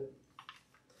 beautiful, love it.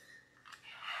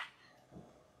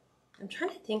 I'm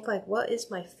trying to think like what is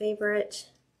my favorite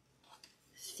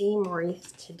theme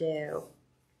wreath to do.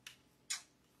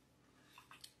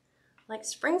 Like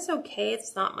spring's okay,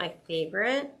 it's not my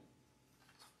favorite.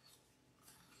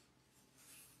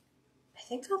 I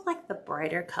think I like the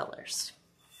brighter colors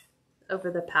over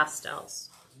the pastels.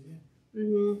 Yeah.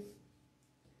 Mm-hmm.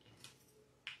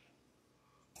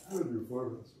 I would do 4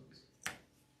 of those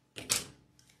ones.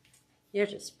 You're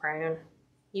just brown.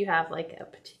 You have like a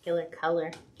particular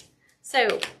color.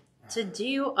 So to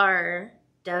do our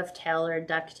dovetail or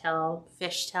ducktail,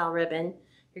 fishtail ribbon,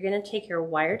 you're going to take your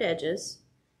wired edges,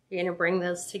 you're going to bring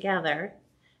those together,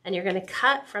 and you're going to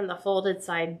cut from the folded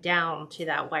side down to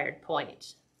that wired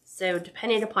point. So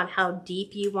depending upon how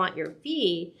deep you want your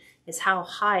V is how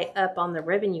high up on the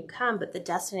ribbon you come, but the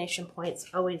destination point's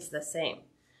always the same.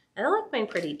 And I like mine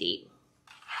pretty deep.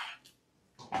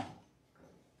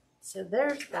 So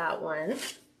there's that one.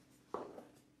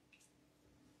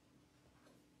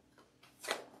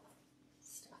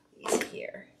 Stuff these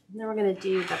here. And then we're going to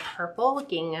do the purple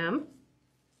gingham.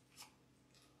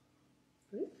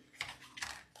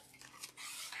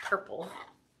 Purple.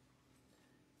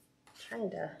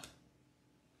 Trying to,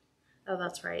 oh,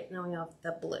 that's right. Now we have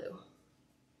the blue.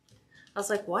 I was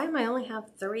like, why am I only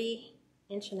have 3 1.5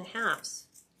 inches?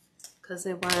 Because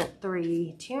they want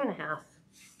 3 2.5.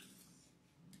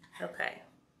 Okay.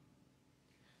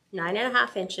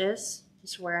 9.5 inches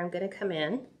is where I'm going to come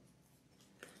in.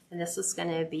 And this is going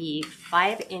to be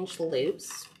 5-inch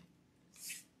loops.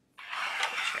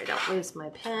 Make sure I don't lose my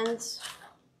pins.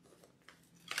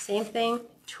 Same thing,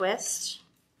 twist.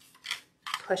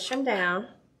 Push them down,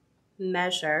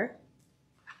 measure.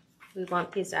 We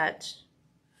want these at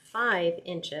 5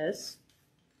 inches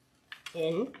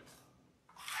in.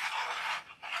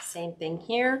 Same thing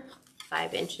here,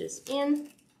 5 inches in.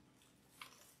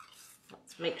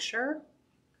 Let's make sure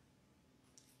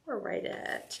we're right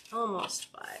at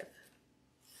almost 5.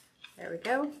 There we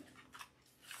go.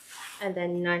 And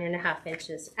then 9.5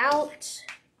 inches out.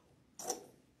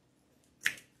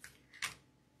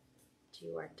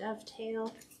 Do our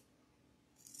dovetail.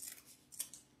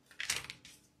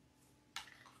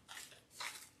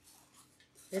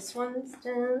 This one's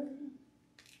done.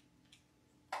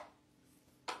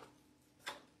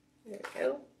 There we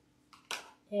go.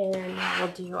 And we'll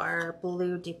do our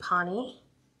blue Dipani.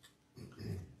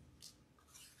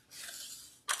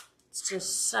 It's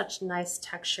just such nice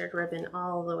textured ribbon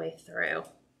all the way through.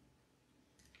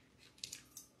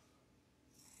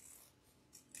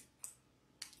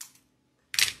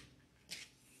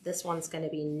 This one's going to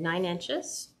be 9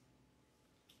 inches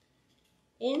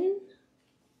in,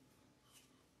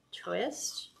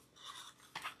 twist,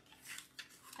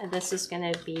 and this is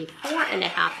going to be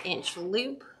 4.5 inch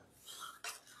loop.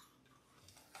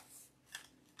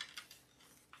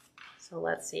 So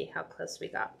let's see how close we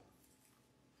got.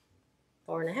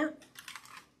 4.5.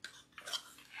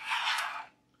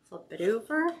 Flip it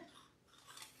over,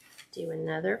 do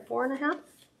another 4.5.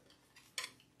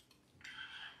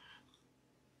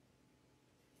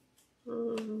 I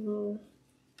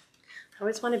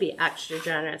always want to be extra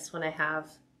generous when I have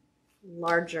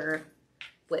larger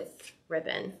width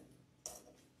ribbon.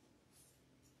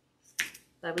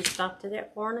 But we stopped it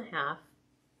at 4.5.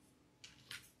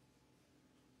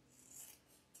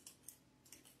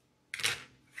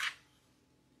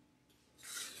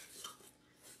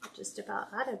 Just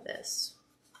about out of this.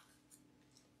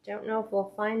 Don't know if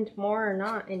we'll find more or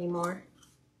not anymore.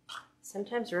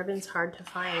 Sometimes ribbon's hard to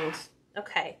find.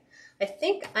 Okay. I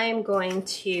think I'm going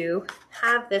to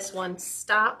have this one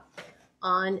stop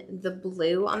on the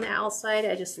blue on the outside.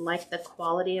 I just like the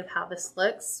quality of how this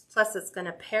looks. Plus it's going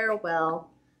to pair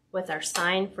well with our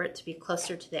sign for it to be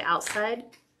closer to the outside.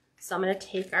 So I'm going to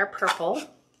take our purple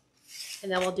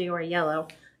and then we'll do our yellow.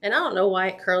 And I don't know why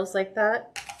it curls like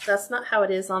that. That's not how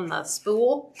it is on the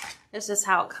spool. It's just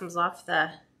how it comes off the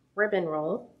ribbon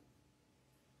roll.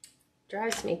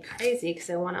 Drives me crazy because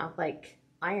I want to like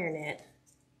iron it.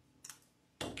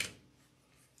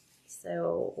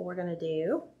 So we're going to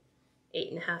do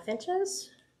 8.5 inches,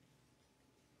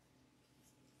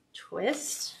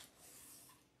 twist.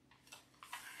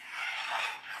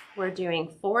 We're doing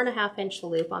 4.5 inch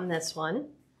loop on this one.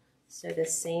 So the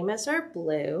same as our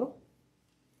blue.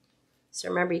 So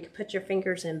remember, you can put your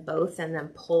fingers in both and then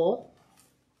pull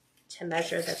to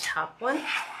measure the top one,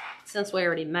 since we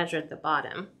already measured the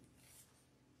bottom.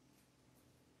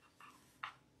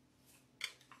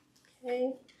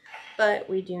 Okay. But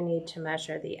we do need to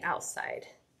measure the outside.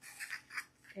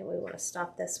 And we want to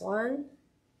stop this one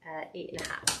at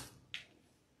 8.5.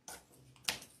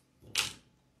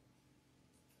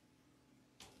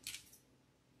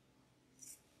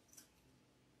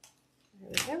 There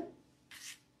we go.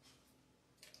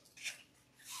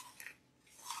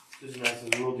 Just as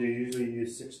a rule, do you usually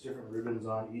use 6 different ribbons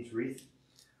on each wreath?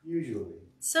 Usually.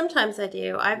 Sometimes I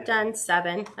do. I've done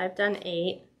 7. I've done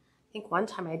 8. I think one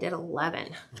time I did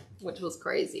 11, which was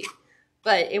crazy.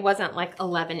 But it wasn't like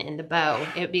 11 in the bow.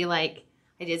 It would be like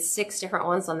I did 6 different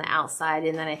ones on the outside,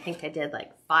 and then I think I did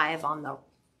like 5 on the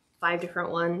 5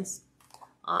 different ones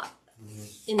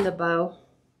in the bow.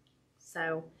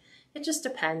 So it just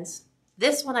depends.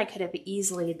 This one I could have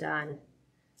easily done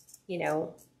you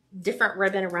know, different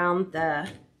ribbon around the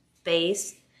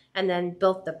base and then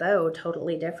built the bow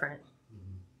totally different.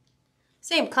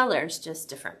 Same colors, just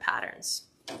different patterns.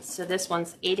 So this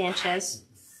one's 8 inches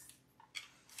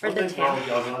for the tail.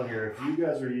 On here, if you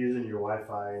guys are using your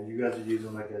Wi-Fi and you guys are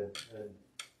using like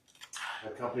a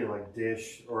company like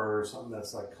Dish or something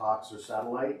that's like Cox or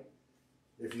Satellite,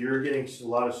 if you're getting a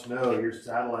lot of snow, your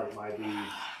satellite might be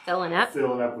filling up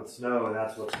with snow, and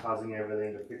that's what's causing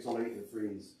everything to pixelate and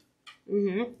freeze.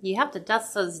 Mm-hmm. You have to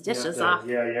dust those dishes off.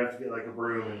 Yeah, you have to get like a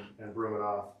broom and broom it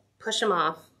off. Push them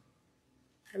off.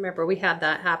 I remember we had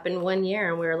that happen one year,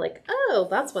 and we were like, "Oh,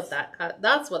 that's what that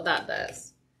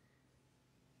does."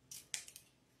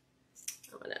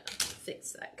 I'm gonna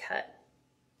fix that cut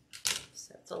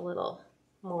so it's a little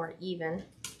more even.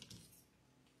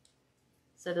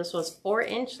 So this was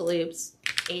 4-inch loops,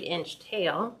 8-inch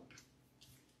tail.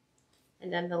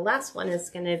 And then the last one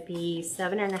is going to be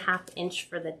 7.5 inch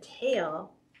for the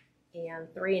tail and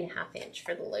 3.5 inch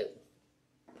for the loop.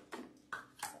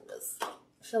 This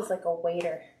feels like a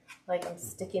waiter, like I'm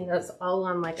sticking those all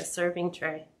on like a serving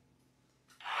tray.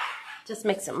 Just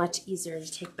makes it much easier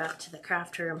to take back to the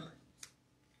craft room.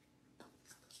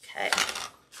 Okay.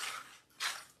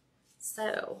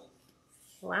 So,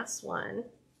 last one.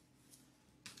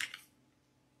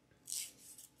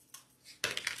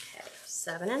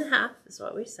 7.5 is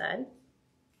what we said,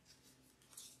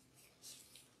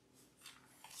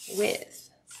 with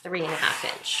 3.5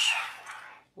 inch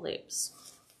loops.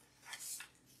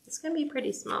 It's gonna be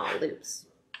pretty small loops.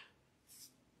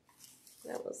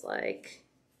 That was like,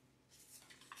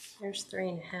 there's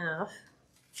 3.5.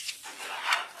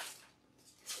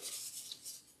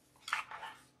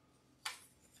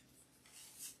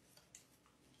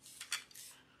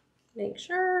 Make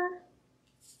sure.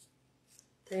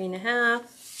 3.5,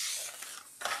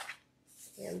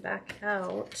 and back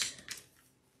out.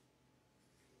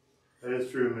 That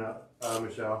is true,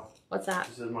 Michelle. What's that?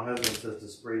 She says my husband says to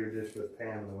spray your dish with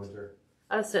Pam in the winter.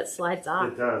 Oh, so it slides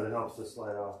off. It does. It helps to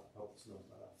slide off. Helps snow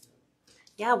slide off.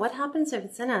 Yeah, what happens if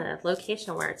it's in a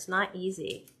location where it's not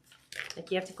easy?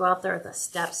 Like you have to go out there with a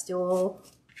step stool.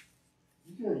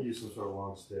 You can use some sort of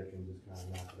long stick and just kind of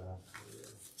knock it off.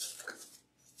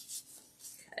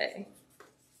 Okay.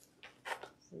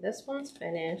 So this one's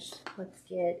finished. Let's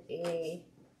get a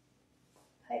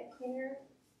pipe cleaner.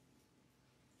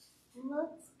 And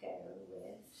let's go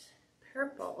with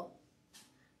purple.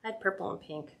 I had purple and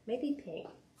pink. Maybe pink.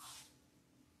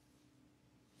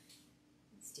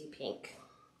 Let's do pink.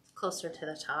 It's closer to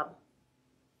the top.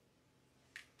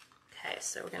 Okay,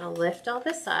 so we're going to lift all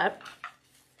this up,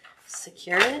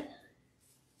 secure it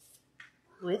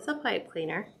with a pipe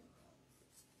cleaner.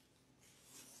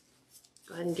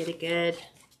 Go ahead and get a good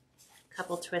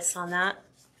couple twists on that.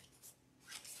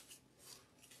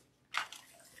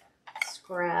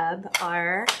 Scrub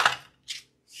our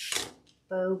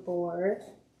bow board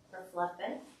for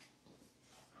fluffing.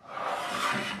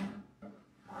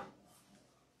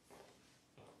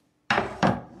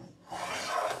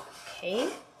 Okay.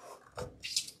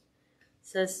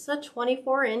 So this is a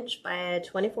 24-inch by a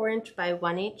 24-inch by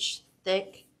 1-inch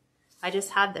thick. I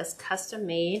just had this custom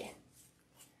made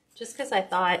just because I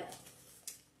thought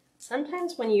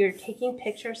sometimes when you're taking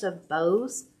pictures of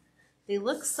bows, they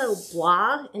look so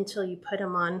blah until you put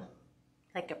them on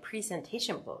like a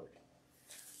presentation board.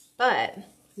 But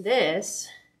this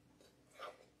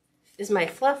is my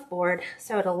fluff board,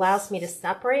 so it allows me to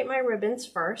separate my ribbons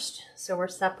first. So we're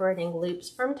separating loops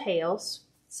from tails.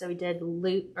 So we did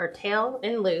loop or tail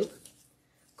and loop.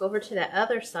 Go over to the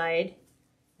other side,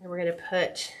 and we're going to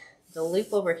put the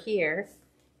loop over here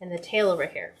and the tail over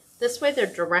here. This way they're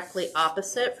directly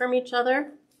opposite from each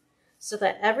other, so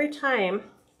that every time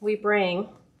we bring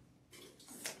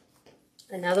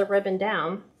another ribbon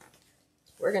down,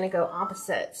 we're going to go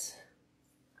opposites.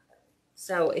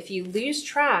 So if you lose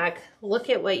track, look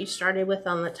at what you started with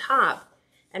on the top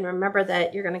and remember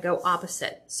that you're going to go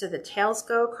opposite. So the tails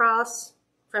go across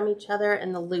from each other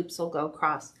and the loops will go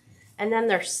across. And then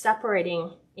they're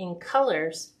separating in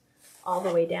colors all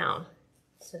the way down.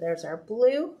 So there's our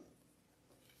blue.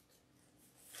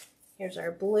 Here's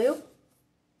our blue.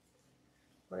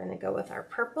 We're going to go with our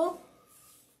purple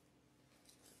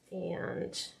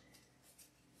and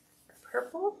our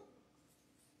purple.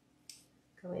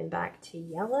 Going back to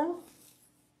yellow.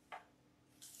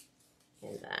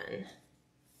 And then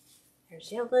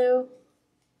here's yellow.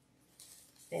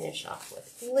 Finish off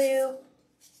with blue.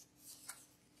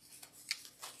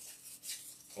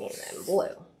 And then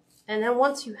blue. And then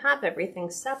once you have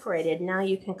everything separated, now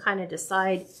you can kind of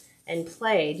decide and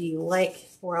play. Do you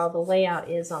like where all the layout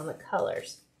is on the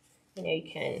colors? You know,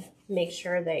 you can make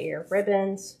sure that your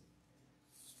ribbons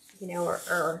you know,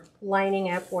 or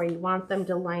lining up where you want them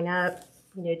to line up.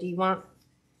 You know, do you want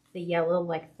the yellow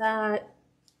like that?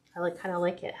 I kind of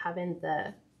like it having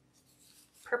the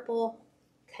purple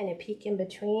kind of peek in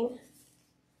between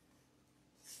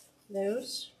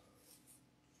those.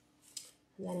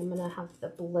 And then I'm going to have the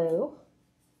blue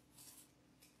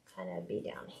kind of be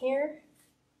down here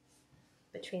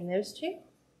between those two,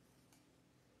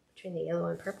 between the yellow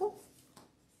and purple.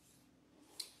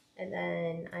 And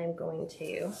then I'm going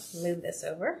to move this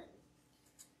over.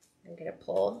 I'm going to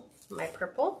pull my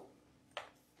purple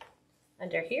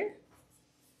under here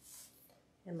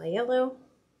and my yellow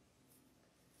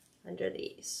under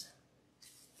these.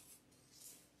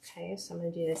 Okay, so I'm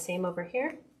going to do the same over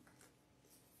here.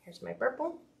 Here's my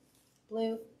purple,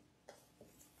 blue,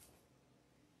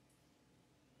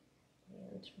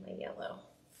 and my yellow.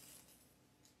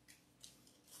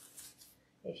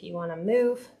 If you want to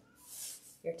move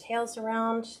your tails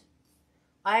around,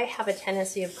 I have a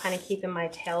tendency of kind of keeping my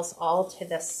tails all to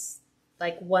this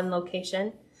like one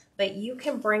location, but you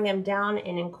can bring them down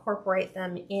and incorporate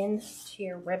them into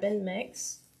your ribbon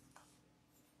mix.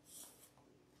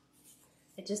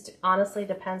 It just honestly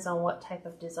depends on what type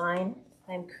of design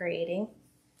I'm creating.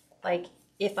 Like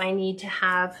if I need to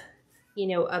have, you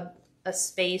know, a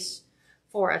space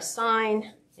for a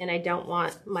sign and I don't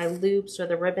want my loops or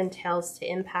the ribbon tails to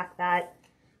impact that,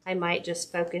 I might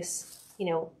just focus, you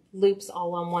know, loops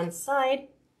all on one side,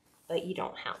 but you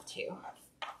don't have to.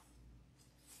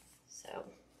 So,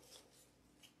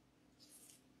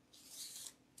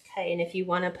 okay, and if you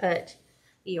want to put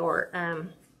your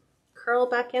curl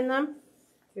back in them,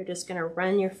 you're just going to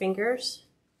run your fingers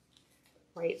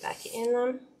right back in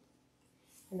them,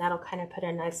 and that'll kind of put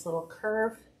a nice little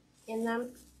curve in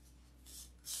them.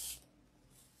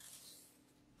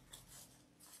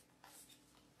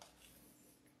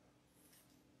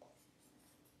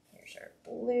 Here's our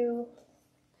blue.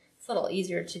 It's a little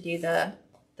easier to do the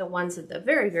ones at the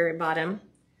very, very bottom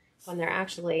when they're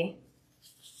actually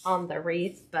on the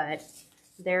wreath, but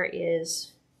there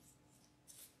is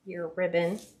your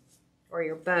ribbon or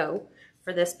your bow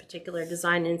for this particular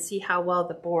design, and see how well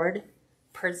the board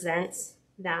presents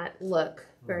that look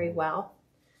very well.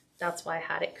 That's why I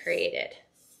had it created,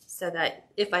 so that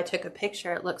if I took a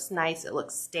picture, it looks nice, it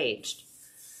looks staged.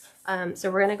 So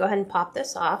we're gonna go ahead and pop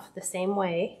this off the same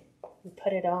way and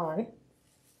put it on.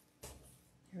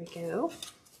 There we go.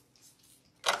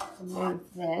 Remove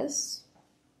this.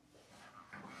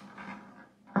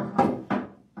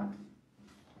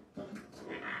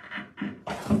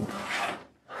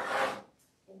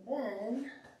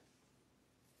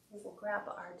 Grab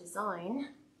our design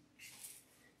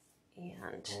and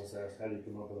I was asked, how did you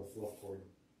come up with a fluff board?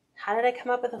 How did I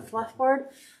come up with a fluff board?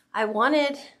 I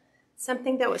wanted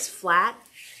something that was flat,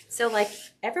 so like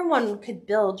everyone could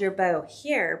build your bow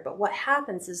here, but what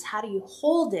happens is, how do you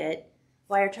hold it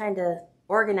while you're trying to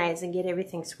organize and get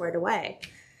everything squared away?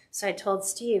 So I told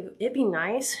Steve, it'd be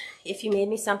nice if you made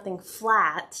me something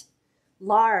flat,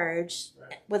 large,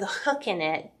 with a hook in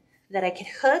it, that I could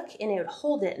hook and it would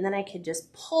hold it, and then I could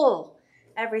just pull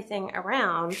everything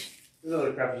around. There's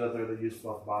other crafters out there that use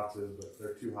fluff boxes, but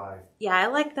they're too high. Yeah, I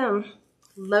like them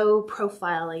low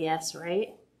profile, I guess, right?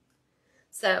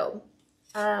 So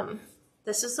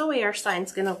this is the way our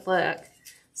sign's gonna look.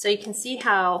 So you can see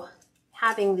how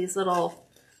having these little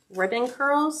ribbon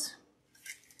curls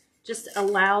just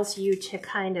allows you to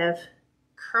kind of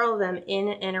curl them in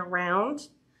and around.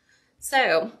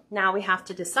 So now we have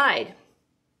to decide.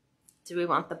 Do we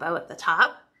want the bow at the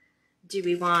top? Do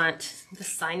we want the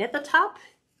sign at the top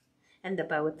and the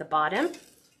bow at the bottom?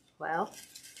 Well,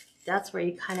 that's where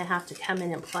you kind of have to come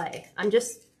in and play. I'm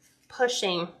just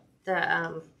pushing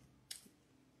the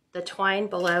twine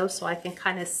below so I can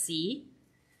kind of see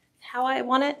how I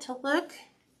want it to look.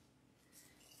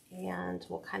 And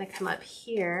we'll kind of come up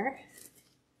here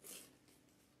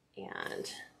and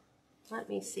let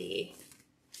me see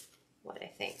what I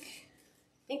think.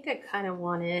 I think I kind of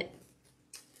want it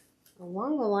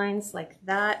along the lines like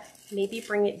that. Maybe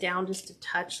bring it down just a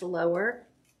touch lower,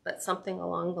 but something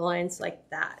along the lines like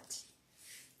that.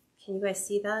 Can you guys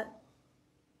see that?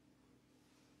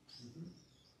 Mm-hmm.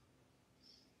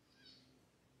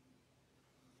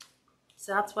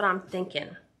 So that's what I'm thinking.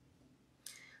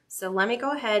 So let me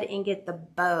go ahead and get the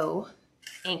bow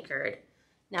anchored.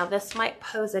 Now this might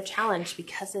pose a challenge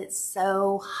because it's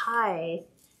so high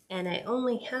and I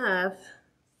only have,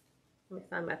 let me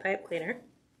find my pipe cleaner.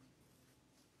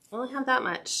 I only have that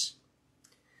much,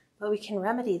 but we can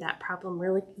remedy that problem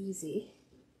really easy.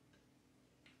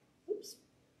 Oops.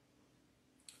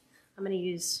 I'm gonna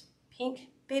use pink.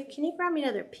 Babe, can you grab me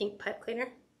another pink pipe cleaner?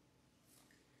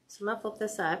 So I'm gonna flip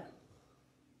this up.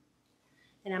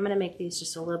 And I'm going to make these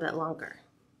just a little bit longer.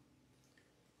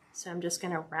 So I'm just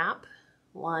going to wrap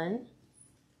one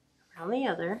around the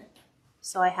other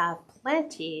so I have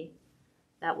plenty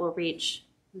that will reach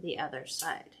the other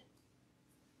side.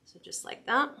 So just like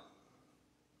that.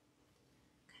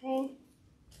 Okay.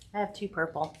 I have 2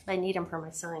 purple. I need them for my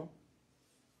sign.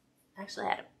 Actually, I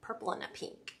had a purple and a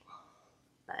pink,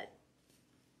 but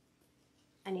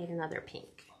I need another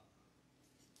pink.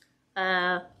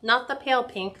 Not the pale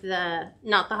pink,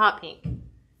 not the hot pink. I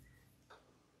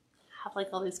have like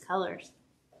all these colors.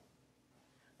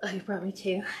 Oh, you brought me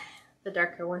 2, the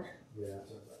darker one. Yeah.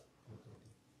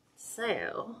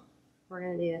 So we're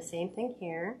gonna do the same thing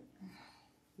here.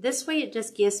 This way it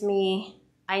just gives me,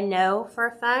 I know for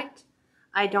a fact,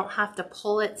 I don't have to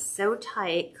pull it so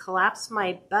tight, collapse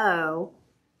my bow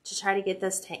to try to get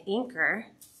this to anchor.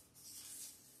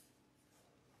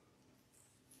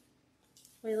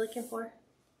 What are you looking for?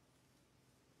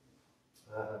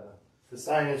 The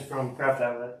sign is from Craft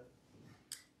Outlet.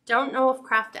 Don't know if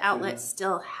Craft Outlet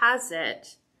still has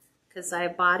it because I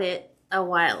bought it a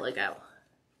while ago.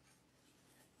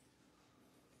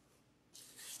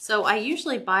 So I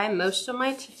usually buy most of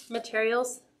my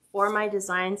materials for my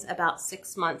designs about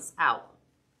 6 months out.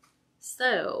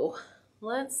 So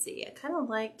let's see, I kind of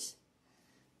liked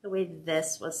the way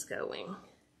this was going.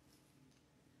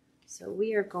 So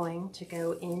we are going to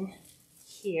go in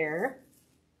here.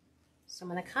 So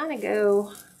I'm going to kind of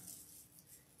go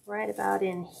right about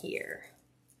in here.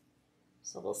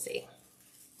 So we'll see.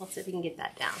 Let's see if we can get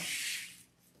that down.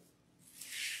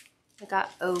 I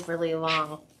got overly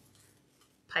long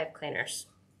pipe cleaners.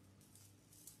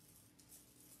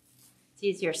 It's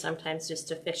easier sometimes just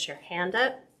to fish your hand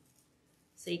up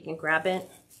so you can grab it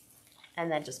and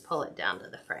then just pull it down to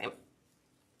the frame.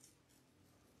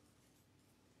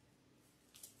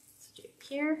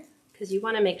 Here, because you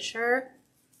want to make sure,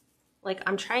 like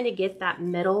I'm trying to get that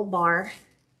middle bar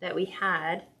that we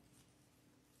had.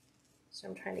 So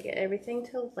I'm trying to get everything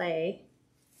to lay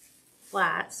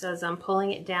flat. So as I'm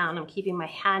pulling it down, I'm keeping my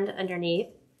hand underneath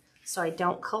so I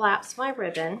don't collapse my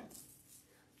ribbon,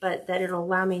 but that it'll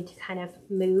allow me to kind of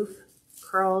move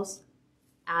curls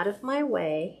out of my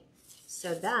way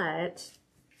so that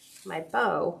my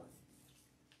bow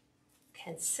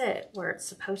can sit where it's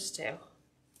supposed to.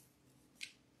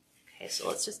 Okay, so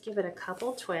let's just give it a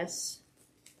couple twists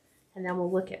and then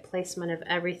we'll look at placement of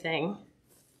everything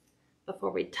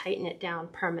before we tighten it down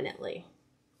permanently.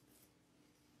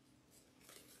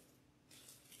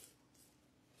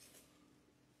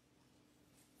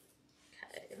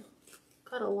 Okay,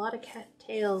 got a lot of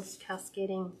tails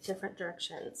cascading different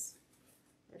directions.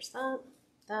 There's that.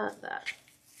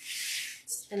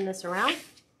 Spin this around.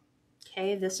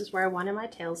 Okay, this is where I wanted my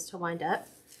tails to wind up.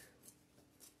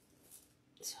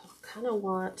 So I kind of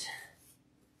want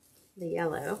the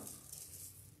yellow.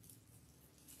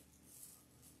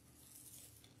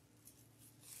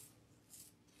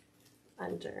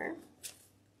 Under.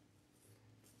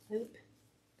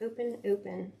 Open,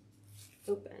 open,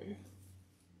 open.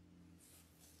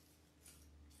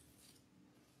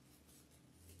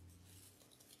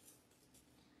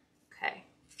 Okay,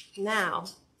 now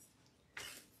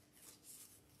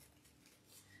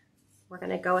we're going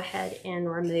to go ahead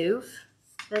and remove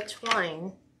the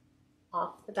twine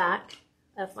off the back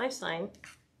of my sign.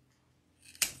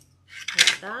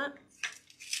 Like that.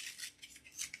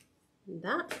 And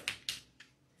that.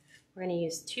 We're going to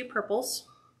use 2 purples.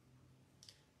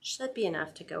 Should be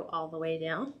enough to go all the way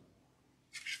down.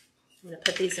 I'm going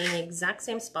to put these in the exact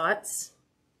same spots.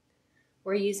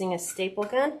 We're using a staple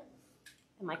gun,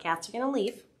 and my cats are going to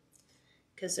leave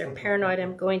because they're paranoid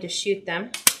I'm going to shoot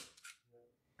them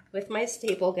with my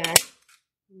staple gun.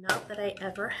 Not that I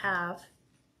ever have.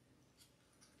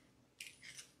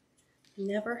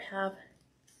 Never have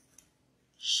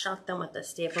shot them with a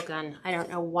staple gun. I don't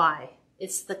know why.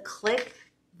 It's the click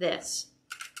this.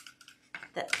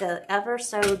 The ever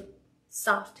so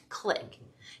soft click.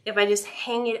 If I just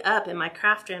hang it up in my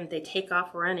craft room, they take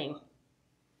off running.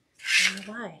 I don't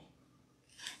know why.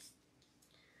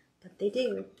 But they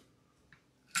do.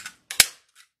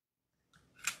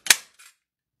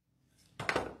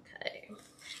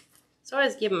 So I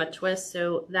always give them a twist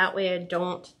so that way I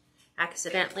don't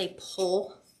accidentally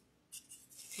pull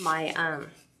my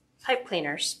pipe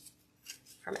cleaners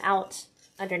from out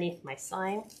underneath my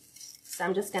sign. So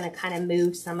I'm just going to kind of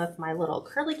move some of my little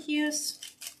curlicues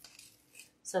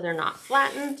so they're not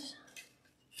flattened.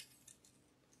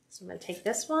 So I'm going to take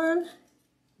this one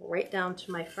right down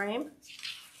to my frame.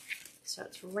 So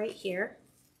it's right here.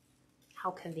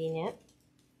 How convenient.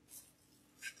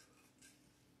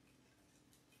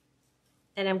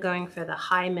 And I'm going for the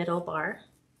high middle bar.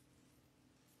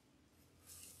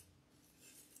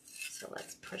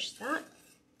 push that.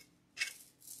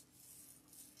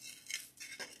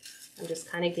 I'm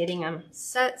just kind of getting them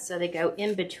set so they go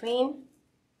in between.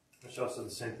 Michelle said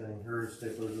the same thing. Her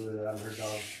stapler's really bad and her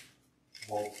dog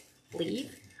won't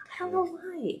Leave? I don't know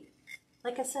why.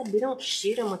 Like I said, we don't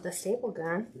shoot them with the staple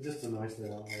gun. It's just a noise they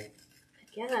don't like.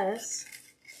 I guess.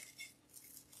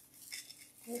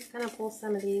 I'm just gonna pull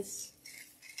some of these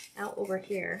out over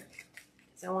here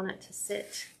because I want it to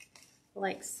sit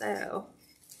like so.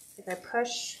 If I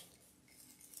push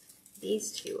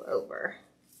these two over,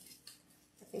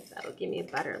 I think that'll give me a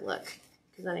better look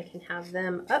because then I can have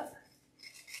them up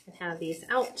and have these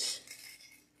out.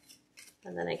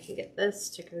 And then I can get this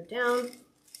to go down.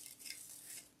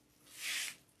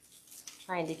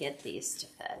 Trying to get these to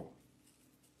fit.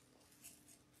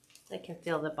 I can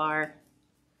feel the bar.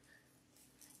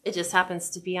 It just happens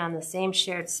to be on the same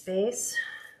shared space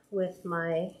with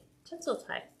my tinsel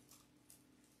tie.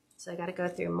 So I got to go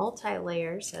through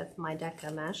multi-layers of my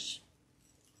deco mesh.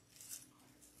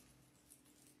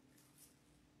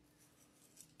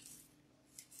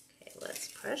 Okay, let's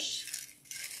push.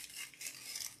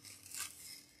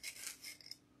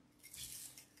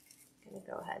 I'm going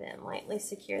to go ahead and lightly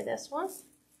secure this one.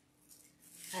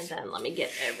 And then let me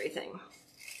get everything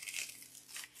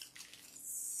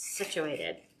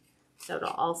situated so it'll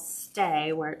all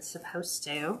stay where it's supposed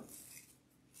to.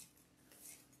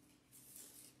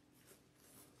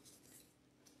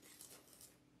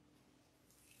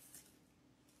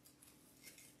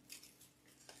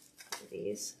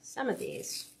 Some of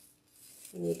these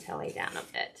you need to lay down a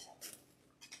bit.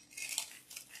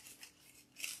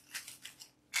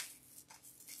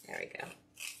 There we go.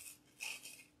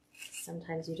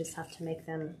 Sometimes you just have to make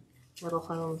them little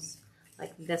homes.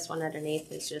 Like this one underneath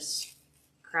is just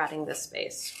crowding the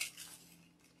space.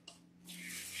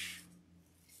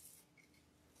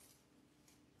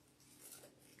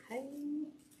 Okay.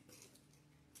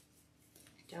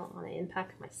 Don't want to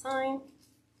impact my sign.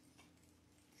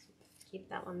 Keep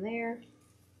that one there.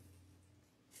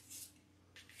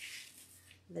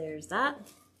 There's that.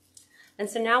 And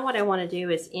so now what I want to do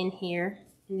is in here,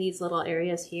 in these little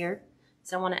areas here,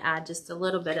 so I want to add just a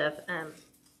little bit of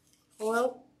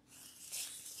oil,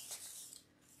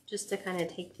 just to kind of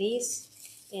take these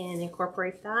and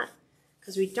incorporate that.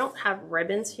 Because we don't have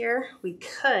ribbons here, we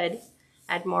could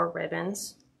add more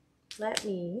ribbons. Let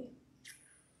me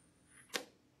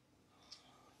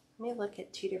look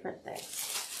at two different things.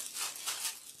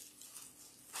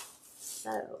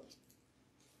 So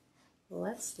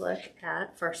let's look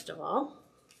at, first of all,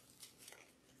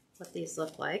 what these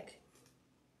look like.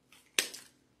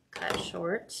 Cut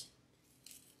short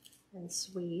and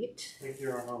sweet. Thank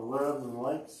you on all the love and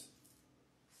likes.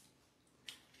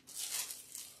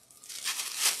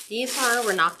 These are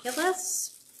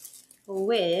ranunculus,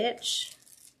 which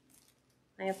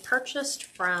I have purchased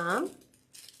from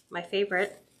my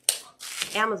favorite,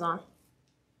 Amazon.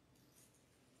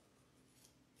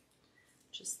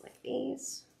 Just like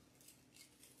these.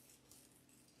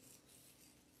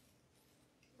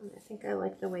 And I think I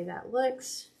like the way that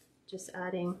looks. Just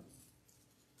adding,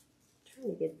 trying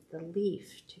to get the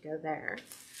leaf to go there.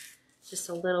 Just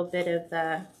a little bit of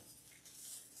the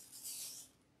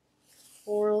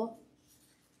floral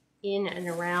in and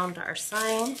around our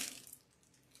sign.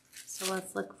 So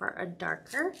let's look for a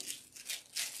darker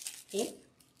pink.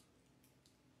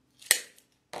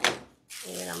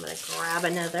 And I'm going to grab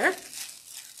another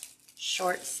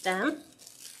short stem.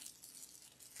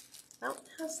 That one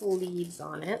has leaves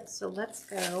on it, so let's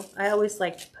go. I always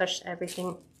like to push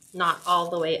everything not all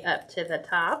the way up to the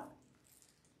top.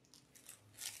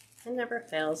 It never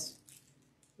fails.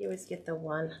 You always get the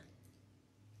one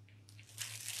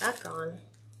back on.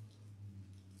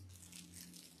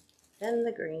 Then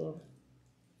the green.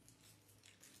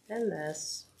 Then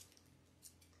this.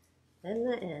 Then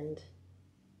the end.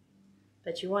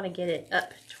 But you want to get it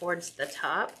up towards the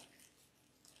top,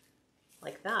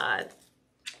 like that.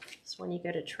 So when you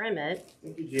go to trim it.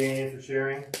 Thank you, Jane, for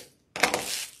sharing.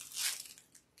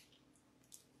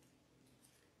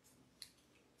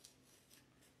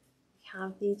 We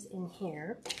have these in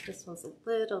here. This one's a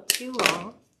little too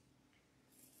long.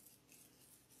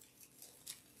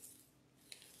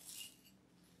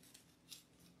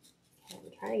 Okay,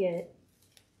 I'm trying to get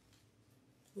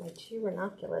my two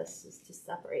ranunculuses to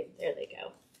separate. There they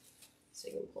go. So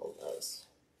you can pull those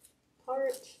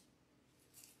apart.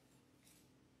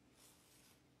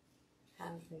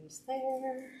 Have these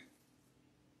there.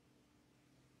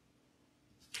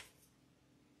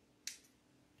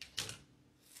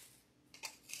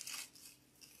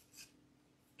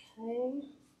 Okay.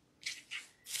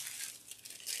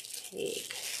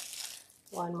 Take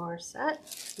One more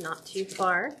set, not too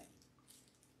far.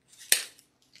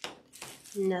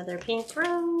 Another pink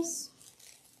rose.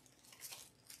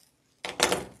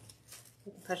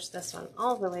 We can push this one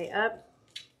all the way up.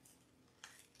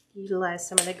 Utilize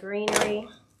some of the greenery.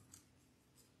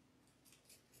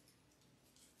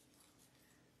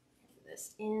 Get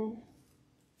this in.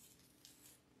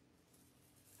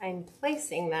 I'm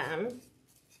placing them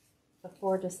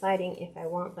before deciding if I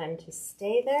want them to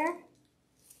stay there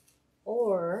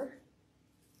or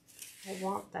I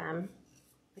want them,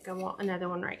 like I want another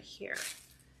one right here.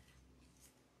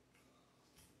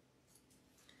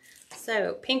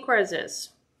 So pink roses,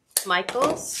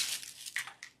 Michael's.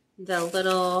 The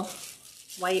little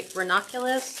white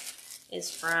ranunculus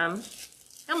is from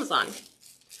Amazon.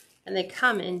 And they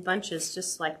come in bunches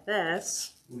just like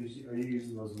this. Are you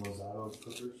using those Mosaic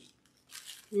clippers?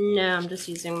 No, I'm just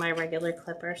using my regular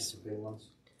clippers. The big ones?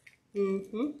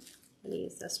 Mm-hmm. I'm going to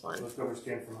use this one. Those clippers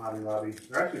came from Hobby Lobby.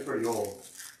 They're actually pretty old.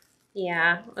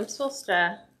 Yeah, I'm supposed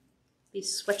to be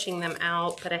switching them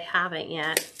out, but I haven't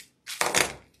yet.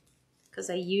 Because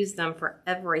I use them for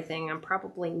everything I'm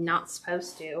probably not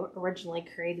supposed to. Originally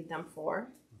created them for.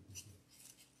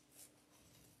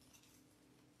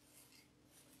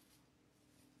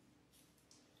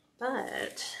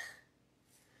 But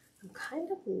I'm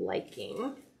kind of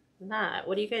liking that.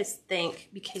 What do you guys think?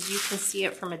 Because you can see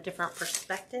it from a different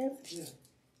perspective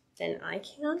than I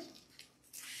can.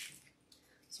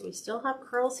 So we still have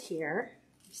curls here.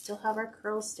 We still have our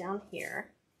curls down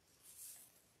here.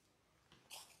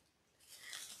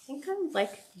 I think I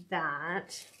like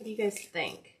that. What do you guys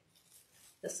think?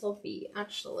 This will be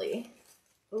actually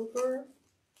over.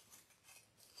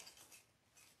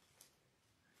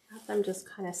 Have them just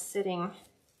kind of sitting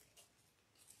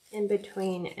in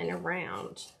between and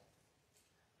around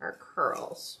our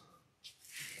curls,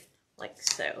 like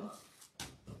so.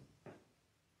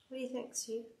 What do you think,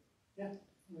 Steve? Yeah.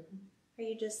 Are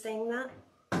you just saying that?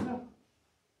 No.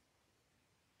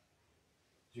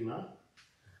 Do you not?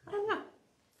 I don't know.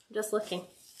 I'm just looking.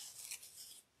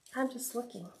 I'm just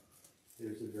looking.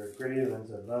 Yours is very pretty.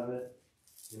 Lindsay, I love it.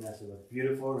 Vanessa looks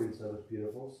beautiful. Rita looks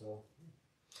beautiful. So.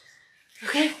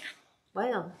 Okay.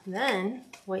 Well, then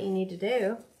what you need to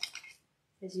do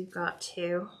is you've got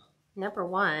to, number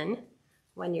one,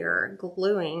 when you're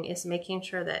gluing, is making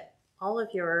sure that all of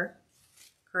your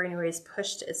greenery is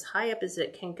pushed as high up as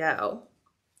it can go.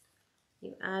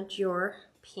 You add your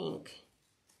pink,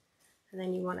 and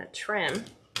then you want to trim.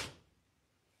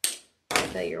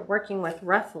 So you're working with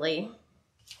roughly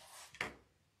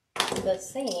the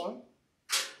same.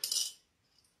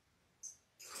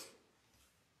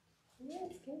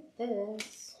 Let's get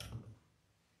this.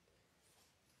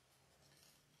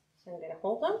 So I'm going to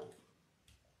hold them.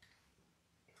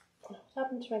 What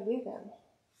happened to my glue gun?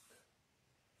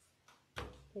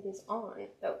 It is on.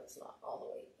 Oh, it's not all the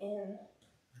way in.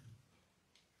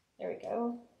 There we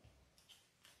go.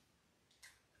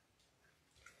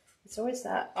 It's always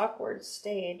that awkward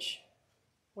stage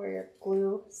where your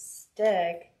glue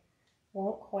stick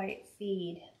won't quite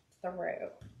feed through.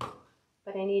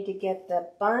 But I need to get the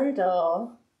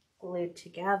bundle glued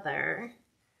together,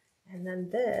 and then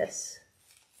this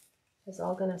is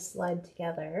all going to slide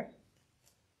together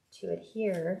to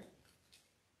adhere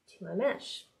to my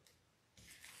mesh.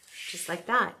 Just like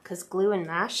that, because glue and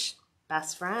mesh,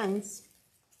 best friends.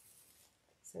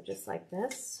 So just like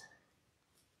this.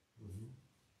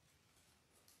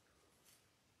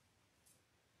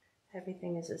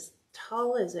 Everything is as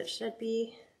tall as it should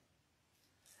be.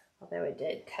 Although I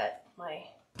did cut my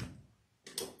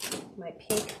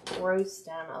pink rose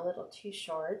stem a little too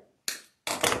short.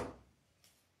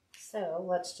 So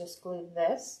let's just glue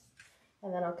this,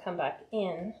 and then I'll come back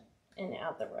in and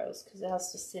add the rose because it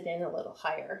has to sit in a little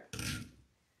higher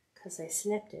because I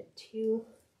snipped it too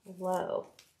low.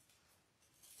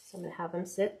 So I'm going to have them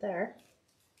sit there.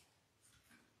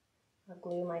 I'll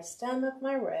glue my stem of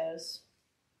my rose.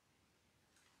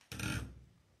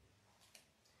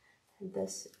 And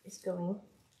this is going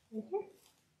in here,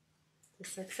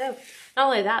 just like so. Not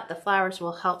only that, the flowers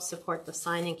will help support the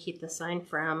sign and keep the sign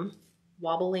from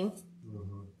wobbling.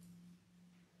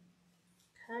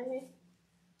 Okay.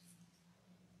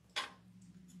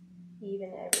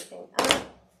 Even everything up.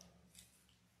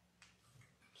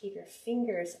 Keep your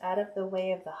fingers out of the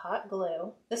way of the hot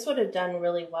glue. This would have done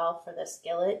really well for the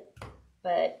skillet,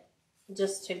 but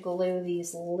just to glue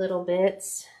these little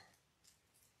bits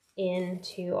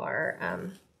into our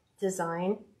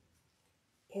design,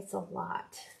 it's a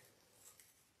lot.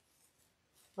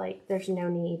 Like, there's no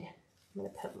need. I'm going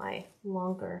to put my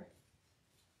longer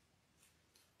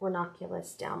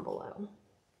ranunculus down below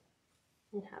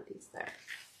and have these there.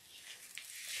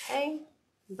 Okay,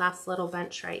 last little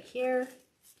bunch right here.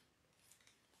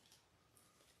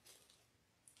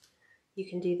 You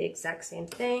can do the exact same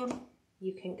thing.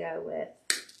 You can go with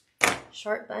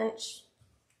short bunch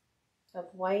of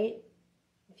white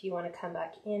if you want to come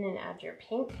back in and add your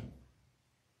pink.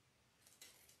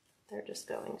 They're just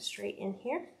going straight in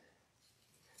here.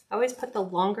 I always put the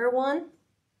longer one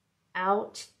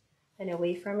out and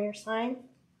away from your sign.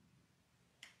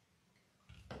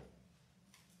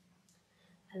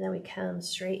 And then we come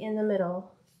straight in the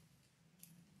middle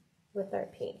with our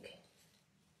pink.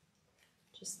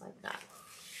 Just like that.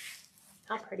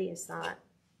 How pretty is that?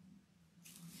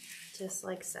 Just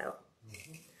like so.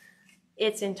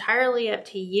 It's entirely up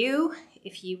to you.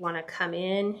 If you want to come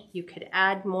in, you could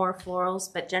add more florals,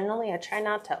 but generally I try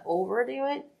not to overdo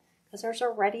it because there's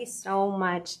already so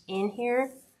much in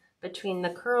here between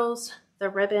the curls, the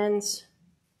ribbons,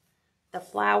 the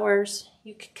flowers.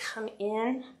 You could come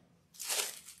in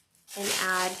and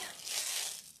add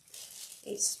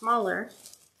a smaller,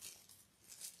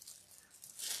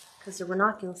 because the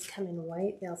ranunculus come in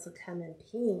white, they also come in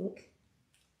pink.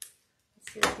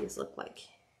 Let's see what these look like.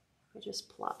 We just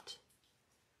plopped.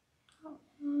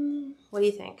 What do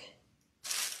you think?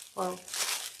 Or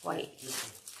white?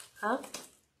 Huh?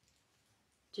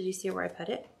 Did you see where I put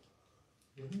it?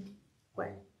 Mm-hmm.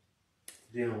 Where?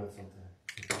 Dealing with something.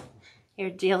 You're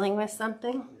dealing with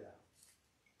something? Yeah.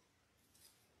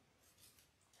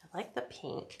 I like the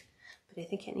pink, but I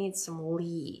think it needs some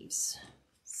leaves.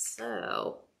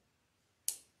 So,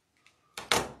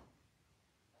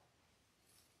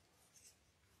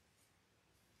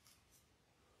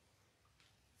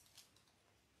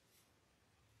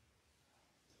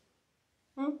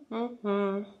 are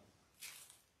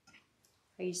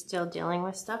you still dealing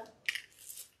with stuff?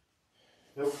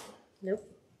 Nope. Nope.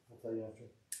 I'll tell you after.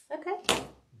 Okay.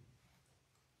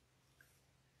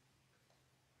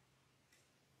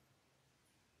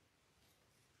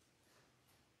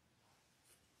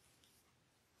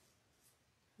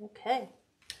 Okay.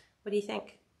 What do you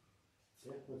think?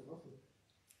 Yeah, that's awesome.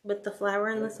 With the flower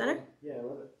in the center? Yeah, I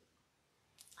love it.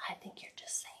 I think you're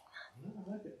just saying that. No, I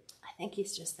like it. I think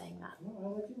he's just saying that. No, I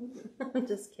like it. I'm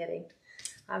just kidding.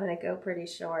 I'm going to go pretty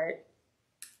short.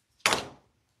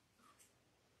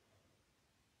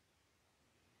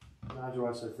 Nigel,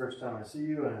 it's the first time I see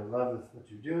you and I love what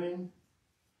you're doing.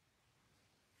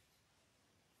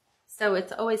 So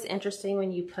it's always interesting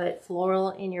when you put floral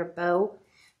in your bow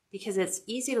because it's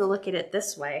easy to look at it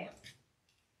this way.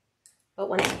 But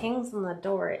when it hangs on the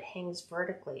door, it hangs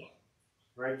vertically.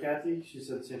 Right, Kathy? She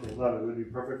said the same thing. Love it. It would be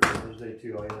perfect for Thursday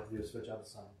too. All you have to do is switch out the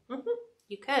sign.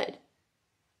 You could.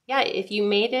 Yeah, if you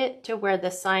made it to where the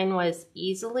sign was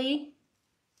easily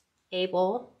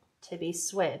able to be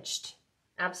switched.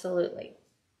 Absolutely.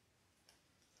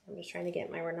 I'm just trying to get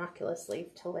my ranunculus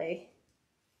leaf to lay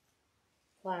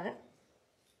flat.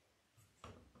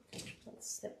 Let's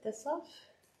snip this off.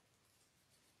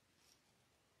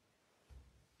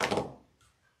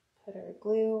 Put our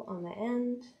glue on the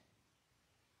end.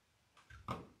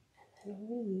 And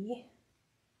then we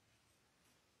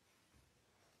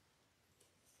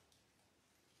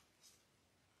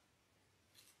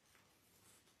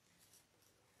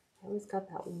always got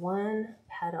that one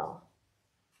petal.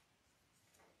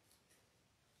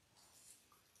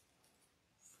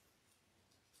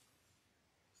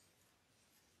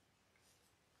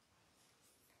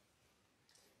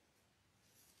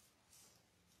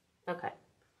 Okay,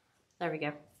 there we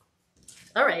go.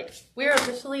 All right, we're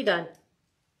officially done.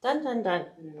 Done, done, done.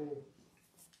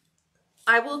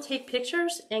 I will take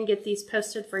pictures and get these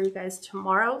posted for you guys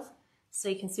tomorrow so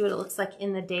you can see what it looks like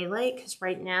in the daylight, because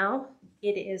right now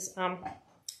it is,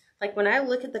 like when I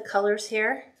look at the colors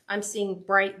here, I'm seeing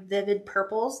bright, vivid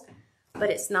purples, but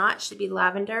it's not. It should be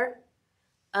lavender.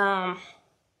 So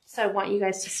I want you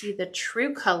guys to see the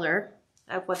true color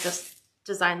of what this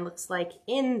design looks like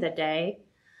in the day.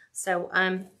 So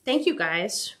thank you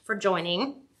guys for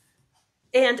joining.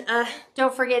 And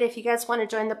don't forget, if you guys want to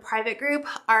join the private group,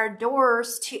 our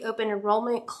doors to open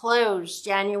enrollment close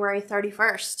January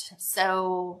 31st.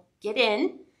 So get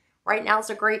in. Right now is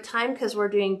a great time because we're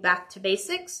doing Back to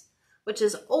Basics, which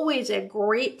is always a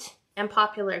great and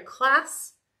popular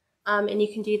class. And you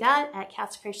can do that at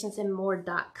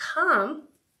KatsCreationsNMore.com.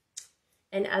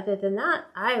 And other than that,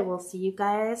 I will see you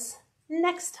guys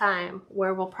next time,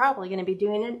 where we're probably going to be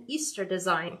doing an Easter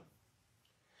design.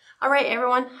 All right,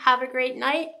 everyone, have a great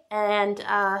night and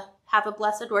have a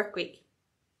blessed work week.